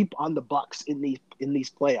don't sleep on the Bucks in these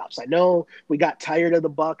playoffs. I know we got tired of the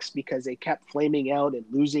Bucks because they kept flaming out and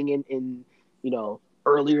losing in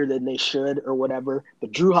earlier than they should or whatever.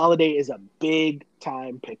 But Drew Holiday is a big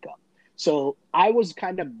time pickup. So I was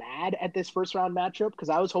kind of mad at this first round matchup because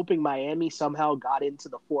I was hoping Miami somehow got into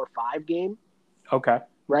the 4-5 game. Okay.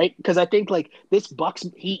 Right? Because I think this Bucks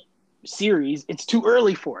Heat series, it's too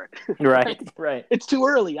early for it. Right. It's too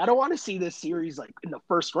early. I don't want to see this series in the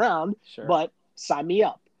first round, but sign me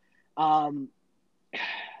up.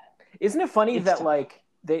 Isn't it funny that tough.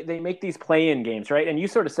 They make these play-in games, right? And you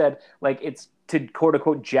sort of said it's to quote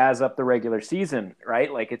unquote jazz up the regular season, right?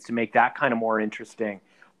 It's to make that kind of more interesting.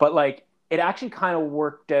 But it actually kind of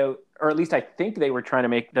worked out, or at least I think they were trying to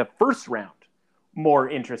make the first round more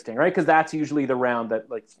interesting, right? Because that's usually the round that,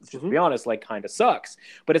 let's just be honest, kind of sucks.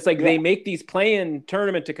 But it's they make these play-in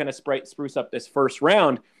tournament to kind of spruce up this first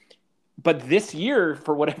round. But this year,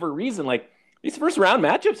 for whatever reason, these first round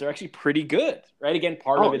matchups are actually pretty good, right? Again,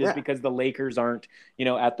 part of it is because the Lakers aren't,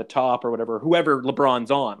 at the top or whatever. Whoever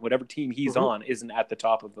LeBron's on, whatever team he's on, isn't at the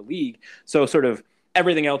top of the league. So sort of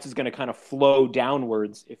everything else is going to kind of flow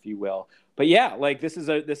downwards, if you will. But yeah, this is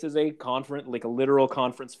a conference, a literal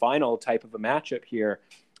conference final type of a matchup here,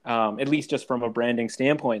 at least just from a branding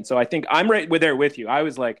standpoint. So I think I'm right there with you. I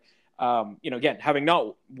was again, having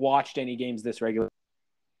not watched any games this regular,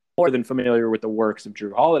 more than familiar with the works of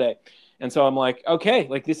Drew Holiday. And so I'm okay,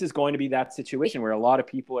 this is going to be that situation where a lot of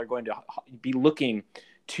people are going to be looking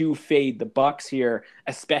to fade the Bucks here,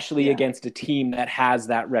 especially against a team that has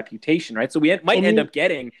that reputation, right? So we might end up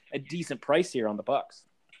getting a decent price here on the Bucks.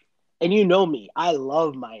 And you know me, I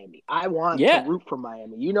love Miami. I want to root for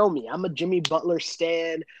Miami. You know me, I'm a Jimmy Butler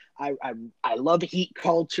stan. I love Heat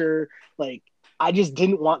culture. I just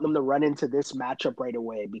didn't want them to run into this matchup right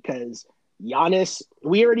away because Giannis,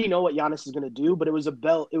 we already know what Giannis is going to do, but it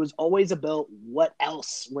was always about what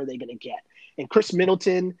else were they going to get. And Chris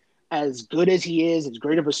Middleton, as good as he is, as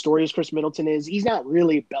great of a story as Chris Middleton is, he's not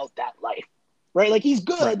really about that life, right? He's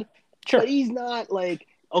good, but he's not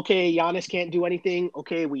okay, Giannis can't do anything.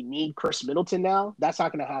 Okay, we need Chris Middleton now. That's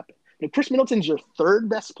not going to happen. If Chris Middleton's your third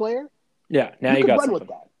best player, now you can run with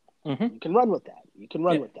that. Mm-hmm. You can run with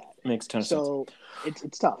that. Makes a ton of sense. So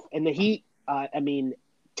it's tough. And the Heat,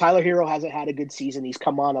 Tyler Hero hasn't had a good season. He's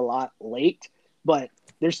come on a lot late, but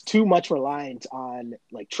there's too much reliance on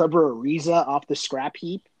Trevor Ariza off the scrap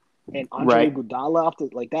heap and Andre Iguodala off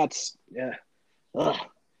the that's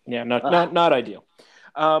not ideal.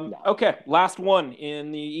 No. Okay, last one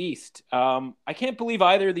in the East. I can't believe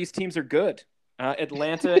either of these teams are good.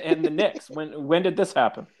 Atlanta and the Knicks. When did this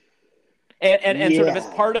happen? And sort of as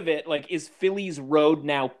part of it, is Philly's road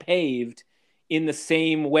now paved in the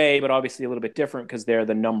same way, but obviously a little bit different because they're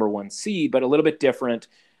the number one seed, but a little bit different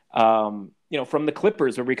from the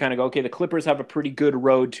Clippers, where we kind of go, okay, the Clippers have a pretty good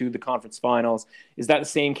road to the conference finals. Is that the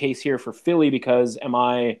same case here for Philly? Because am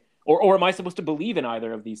I supposed to believe in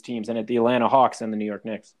either of these teams and at the Atlanta Hawks and the New York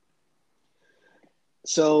Knicks?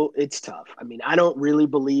 So it's tough. I mean, I don't really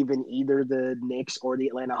believe in either the Knicks or the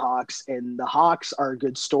Atlanta Hawks. And the Hawks are a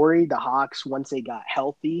good story. The Hawks, once they got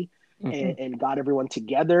healthy and got everyone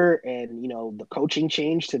together and, the coaching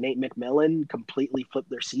change to Nate McMillan completely flipped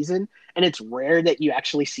their season. And it's rare that you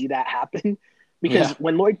actually see that happen because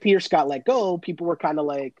when Lloyd Pierce got let go, people were kind of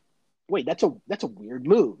like, wait, that's a weird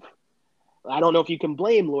move. I don't know if you can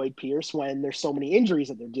blame Lloyd Pierce when there's so many injuries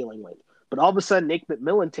that they're dealing with. But all of a sudden, Nate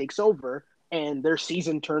McMillan takes over and their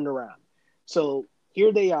season turned around. So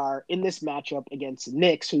here they are in this matchup against the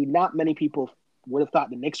Knicks, who not many people would have thought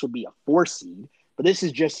the Knicks would be a 4 seed, but this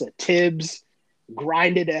is just a Tibbs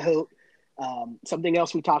grinded out. Something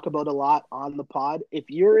else we talk about a lot on the pod. If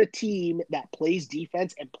you're a team that plays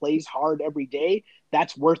defense and plays hard every day,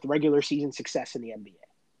 that's worth regular season success in the NBA.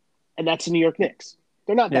 And that's the New York Knicks.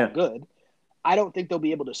 They're not that good. I don't think they'll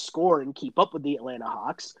be able to score and keep up with the Atlanta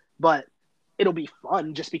Hawks, but it'll be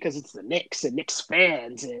fun just because it's the Knicks and Knicks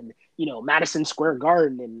fans and, Madison Square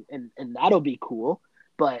Garden and that'll be cool.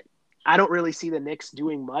 But I don't really see the Knicks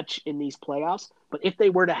doing much in these playoffs. But if they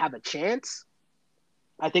were to have a chance,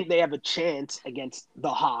 I think they have a chance against the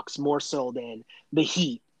Hawks more so than the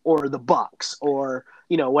Heat or the Bucks or,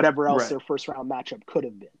 whatever else their first round matchup could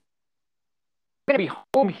have been. Going to be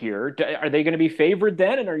home here. Are they going to be favored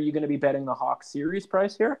then? And are you going to be betting the Hawks series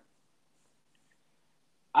price here?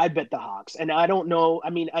 I bet the Hawks. And I don't know. I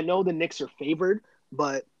mean, I know the Knicks are favored,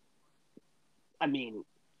 but I mean,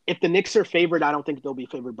 if the Knicks are favored, I don't think they'll be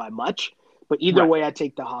favored by much. But either way, I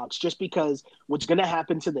take the Hawks just because what's going to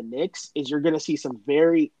happen to the Knicks is you're going to see some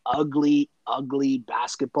very ugly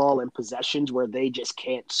basketball and possessions where they just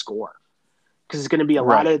can't score. Because it's going to be a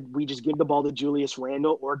lot of we just give the ball to Julius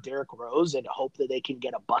Randle or Derrick Rose and hope that they can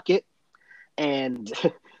get a bucket. And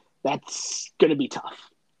that's going to be tough.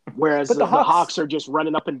 Whereas the Hawks are just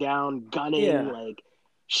running up and down, gunning, like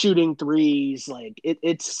shooting threes. Like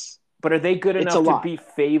it's. But are they good enough to be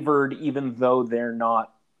favored even though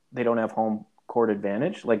they don't have home court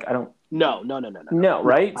advantage? Like I don't. No,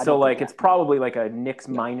 right? So like it's probably like a Knicks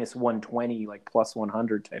minus 120, like plus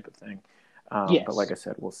 100 type of thing. But like I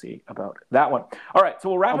said, we'll see about that one. All right, so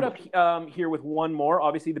we'll wrap it up here with one more.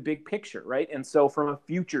 Obviously, the big picture, right? And so from a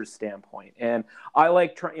futures standpoint, and I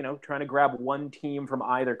like trying to grab one team from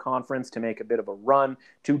either conference to make a bit of a run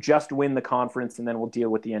to just win the conference, and then we'll deal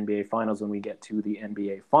with the NBA Finals when we get to the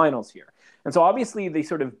NBA Finals here. And so obviously,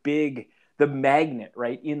 the magnet,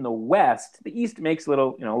 right, in the West, the East makes a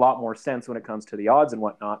lot more sense when it comes to the odds and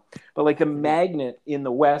whatnot. But like the magnet in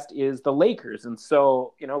the West is the Lakers. And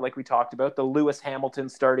so, like we talked about, the Lewis Hamilton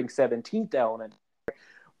starting 17th element.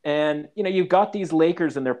 And, you've got these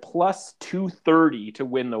Lakers and they're plus 230 to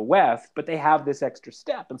win the West, but they have this extra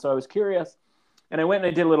step. And so I was curious and I went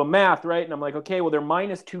and I did a little math, right? And I'm like, okay, well, they're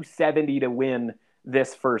minus 270 to win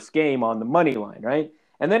this first game on the money line, right?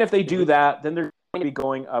 And then if they do that, then they're going to be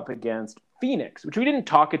going up against Phoenix, which we didn't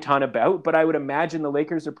talk a ton about, but I would imagine the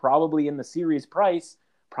Lakers are probably in the series price,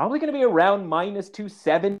 probably going to be around minus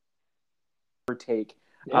 270 or take,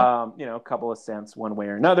 a couple of cents one way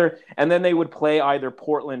or another. And then they would play either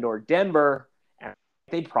Portland or Denver, and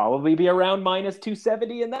they'd probably be around minus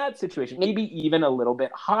 270 in that situation, maybe even a little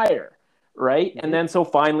bit higher, right? And then so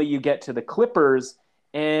finally you get to the Clippers,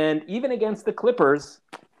 and even against the Clippers,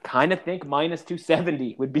 kind of think minus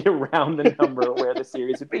 270 would be around the number where the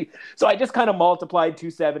series would be. So I just kind of multiplied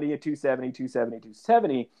 270 and 270, 270,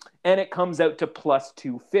 270, and it comes out to plus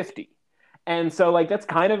 250. And so like that's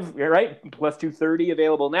kind of right, plus 230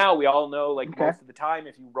 available now. We all know most of the time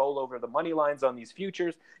if you roll over the money lines on these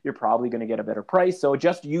futures, you're probably going to get a better price. So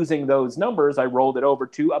just using those numbers, I rolled it over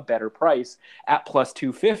to a better price at plus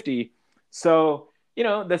 250. So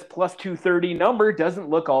this plus 230 number doesn't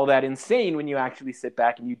look all that insane when you actually sit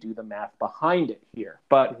back and you do the math behind it here.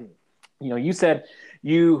 But, you said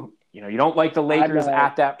you don't like the Lakers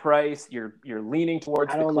at that price. You're leaning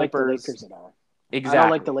towards the Clippers. I don't like the Lakers at all. Exactly. I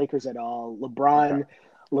don't like the Lakers at all.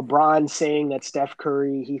 LeBron saying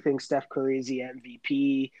that he thinks Steph Curry is the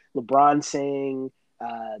MVP. LeBron saying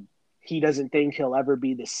he doesn't think he'll ever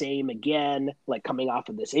be the same again, like coming off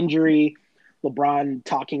of this injury. LeBron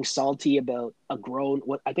talking salty about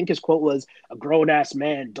what I think his quote was, a grown-ass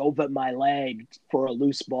man dove at my leg for a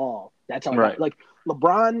loose ball. That's how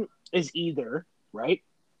LeBron is either, right,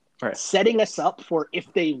 setting us up for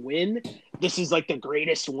if they win, this is like the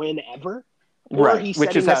greatest win ever. Or he's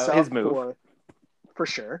which is his move. For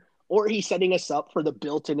sure. Or he's setting us up for the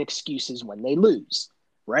built-in excuses when they lose,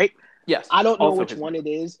 right? Yes. I don't know also which one it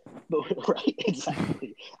is, but right,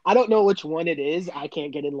 exactly. I don't know which one it is. I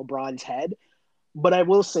can't get in LeBron's head, but I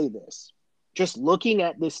will say this. Just looking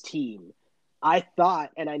at this team, I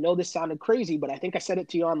thought, and I know this sounded crazy, but I think I said it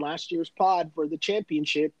to you on last year's pod for the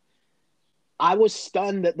championship. I was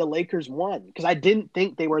stunned that the Lakers won because I didn't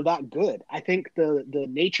think they were that good. I think the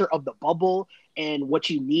nature of the bubble and what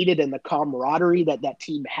you needed and the camaraderie that that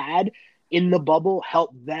team had in the bubble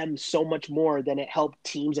helped them so much more than it helped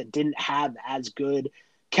teams that didn't have as good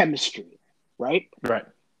chemistry, right? Right.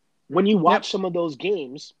 When you watch some of those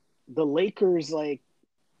games, the Lakers, like,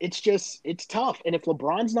 it's tough. And if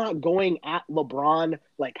LeBron's not going at LeBron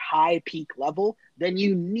like high peak level, then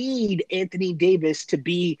you need Anthony Davis to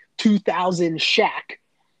be 2000 Shaq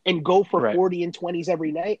and go for 40 and 20s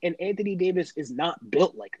every night. And Anthony Davis is not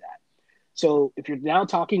built like that. So if you're now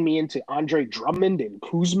talking me into Andre Drummond and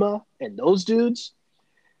Kuzma and those dudes,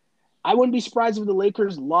 I wouldn't be surprised if the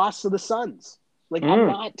Lakers lost to the Suns. Like I'm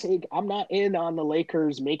not in on the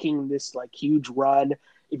Lakers making this like huge run.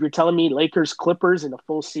 If you're telling me Lakers Clippers in a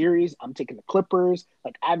full series, I'm taking the Clippers.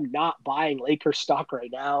 Like I'm not buying Lakers stock right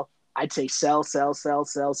now. I'd say sell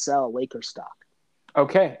Lakers stock.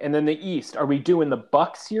 Okay, and then the East. Are we doing the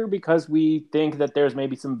Bucks here because we think that there's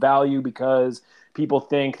maybe some value because people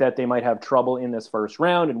think that they might have trouble in this first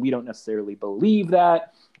round, and we don't necessarily believe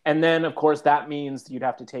that? And then, of course, that means you'd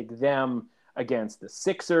have to take them against the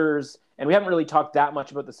Sixers. And we haven't really talked that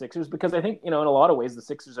much about the Sixers because I think, in a lot of ways, the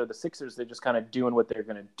Sixers are the Sixers. They're just kind of doing what they're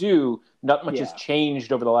going to do. Not much has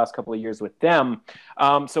changed over the last couple of years with them.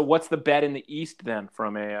 So what's the bet in the East then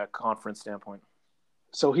from a conference standpoint?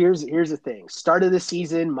 So here's the thing. Start of the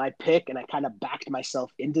season, my pick, and I kind of backed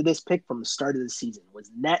myself into this pick from the start of the season,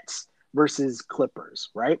 was Nets versus Clippers,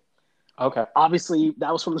 right? Okay. Obviously,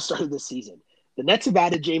 that was from the start of the season. The Nets have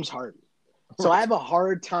added James Harden. So I have a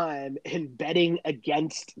hard time in betting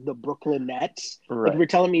against the Brooklyn Nets. Right. Like if you're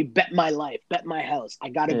telling me bet my life, bet my house, I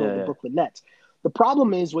got to go to the Brooklyn Nets. The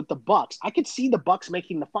problem is with the Bucks, I could see the Bucks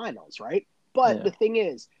making the finals, right? But the thing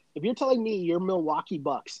is, if you're telling me you're Milwaukee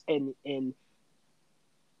Bucks and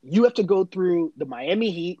you have to go through the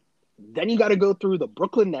Miami Heat, then you got to go through the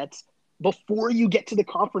Brooklyn Nets before you get to the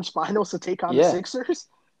conference finals to take on the Sixers.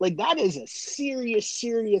 Like that is a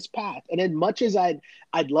serious path. And as much as I'd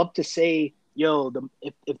love to say,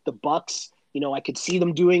 if the Bucks, I could see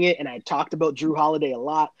them doing it, and I talked about Drew Holiday a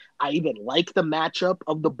lot. I even like the matchup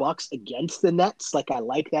of the Bucks against the Nets. Like I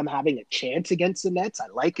like them having a chance against the Nets. I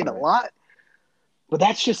like it a lot. But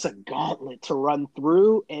that's just a gauntlet to run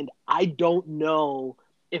through, and I don't know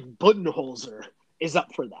if Budenholzer is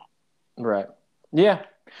up for that. Right. Yeah.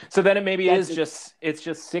 So then it maybe it's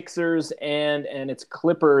just Sixers and it's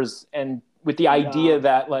Clippers, and with the idea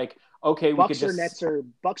that like, okay, Bucks we could just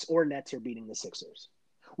Bucks or Nets are beating the Sixers.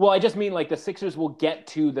 Well, I just mean like the Sixers will get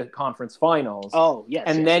to the conference finals. Oh, yes.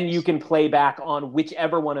 And then you can play back on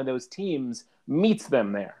whichever one of those teams meets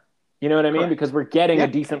them there. You know what I mean? Correct. Because we're getting a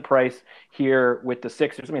decent price here with the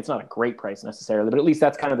Sixers. I mean, it's not a great price necessarily, but at least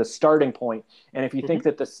that's kind of the starting point. And if you think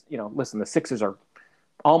that this, listen, the Sixers are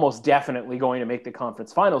almost definitely going to make the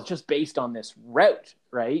conference finals just based on this route,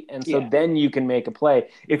 right? And so then you can make a play.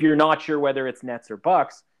 If you're not sure whether it's Nets or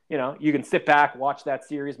Bucks, you can sit back, watch that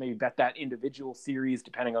series, maybe bet that individual series,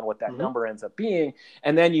 depending on what that number ends up being.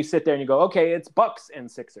 And then you sit there and you go, okay, it's Bucks and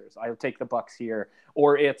Sixers. I'll take the Bucks here.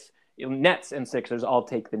 Or it's Nets and Sixers. I'll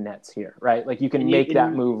take the Nets here, right? Like you can make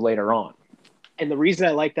that move later on. And the reason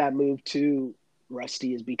I like that move too,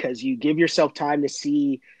 Rusty, is because you give yourself time to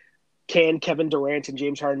see, can Kevin Durant and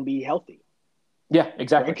James Harden be healthy? Yeah,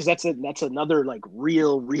 exactly. Because that's another like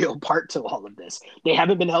real part to all of this. They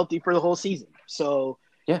haven't been healthy for the whole season. So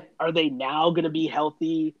are they now going to be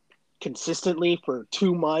healthy consistently for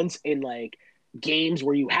 2 months in like games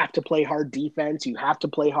where you have to play hard defense, you have to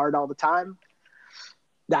play hard all the time?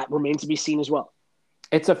 That remains to be seen as well.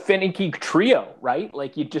 It's a finicky trio, right?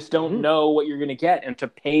 Like you just don't know what you're going to get, and to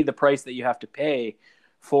pay the price that you have to pay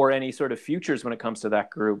for any sort of futures when it comes to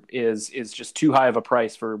that group is just too high of a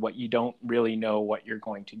price for what you don't really know what you're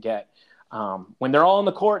going to get. When they're all on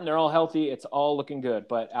the court and they're all healthy, it's all looking good.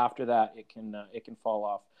 But after that, it can fall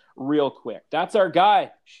off real quick. That's our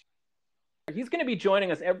guy. He's going to be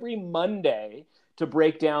joining us every Monday to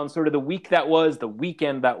break down sort of the week that was, the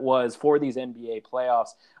weekend that was for these NBA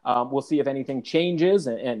playoffs. We'll see if anything changes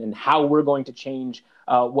and how we're going to change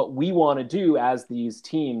what we want to do as these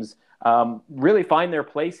teams really find their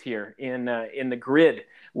place here in the grid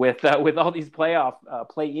with all these playoff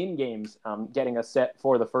play-in games getting us set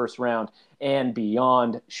for the first round and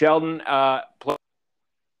beyond. Sheldon, looking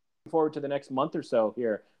forward to the next month or so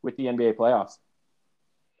here with the NBA playoffs.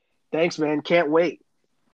 Thanks, man. Can't wait.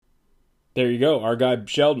 There you go. Our guy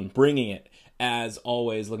Sheldon bringing it. As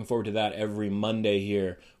always, looking forward to that every Monday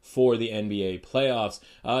here for the NBA playoffs.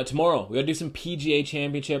 Tomorrow, we got to do some PGA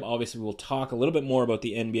Championship. Obviously, we'll talk a little bit more about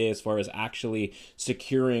the NBA as far as actually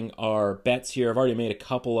securing our bets here. I've already made a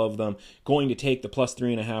couple of them. Going to take the plus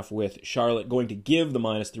 3.5 with Charlotte. Going to give the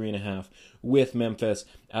minus 3.5 with Memphis.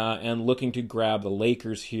 And looking to grab the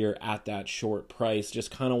Lakers here at that short price.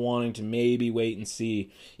 Just kind of wanting to maybe wait and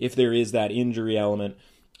see if there is that injury element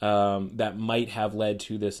that might have led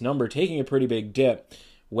to this number taking a pretty big dip,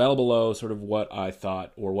 well below sort of what I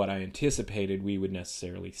thought or what I anticipated we would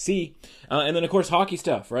necessarily see. And then, of course, hockey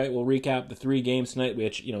stuff, right? We'll recap the 3 games tonight,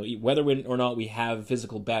 which, whether or not we have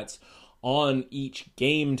physical bets on each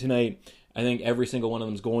game tonight, I think every single one of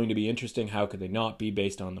them is going to be interesting. How could they not be,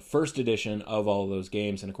 based on the first edition of all of those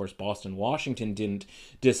games? And, of course, Boston-Washington didn't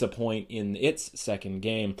disappoint in its second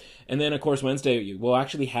game. And then, of course, Wednesday, we'll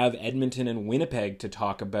actually have Edmonton and Winnipeg to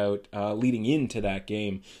talk about leading into that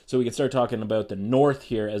game. So we can start talking about the North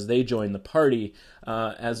here as they join the party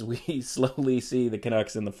as we slowly see the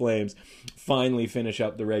Canucks and the Flames finally finish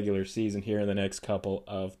up the regular season here in the next couple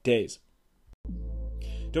of days.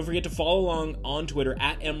 Don't forget to follow along on Twitter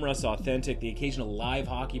at MRussAuthentic, the occasional live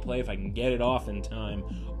hockey play if I can get it off in time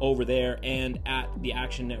over there, and at the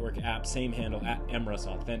Action Network app, same handle at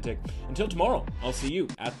MRussAuthentic. Until tomorrow, I'll see you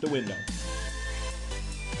at the window.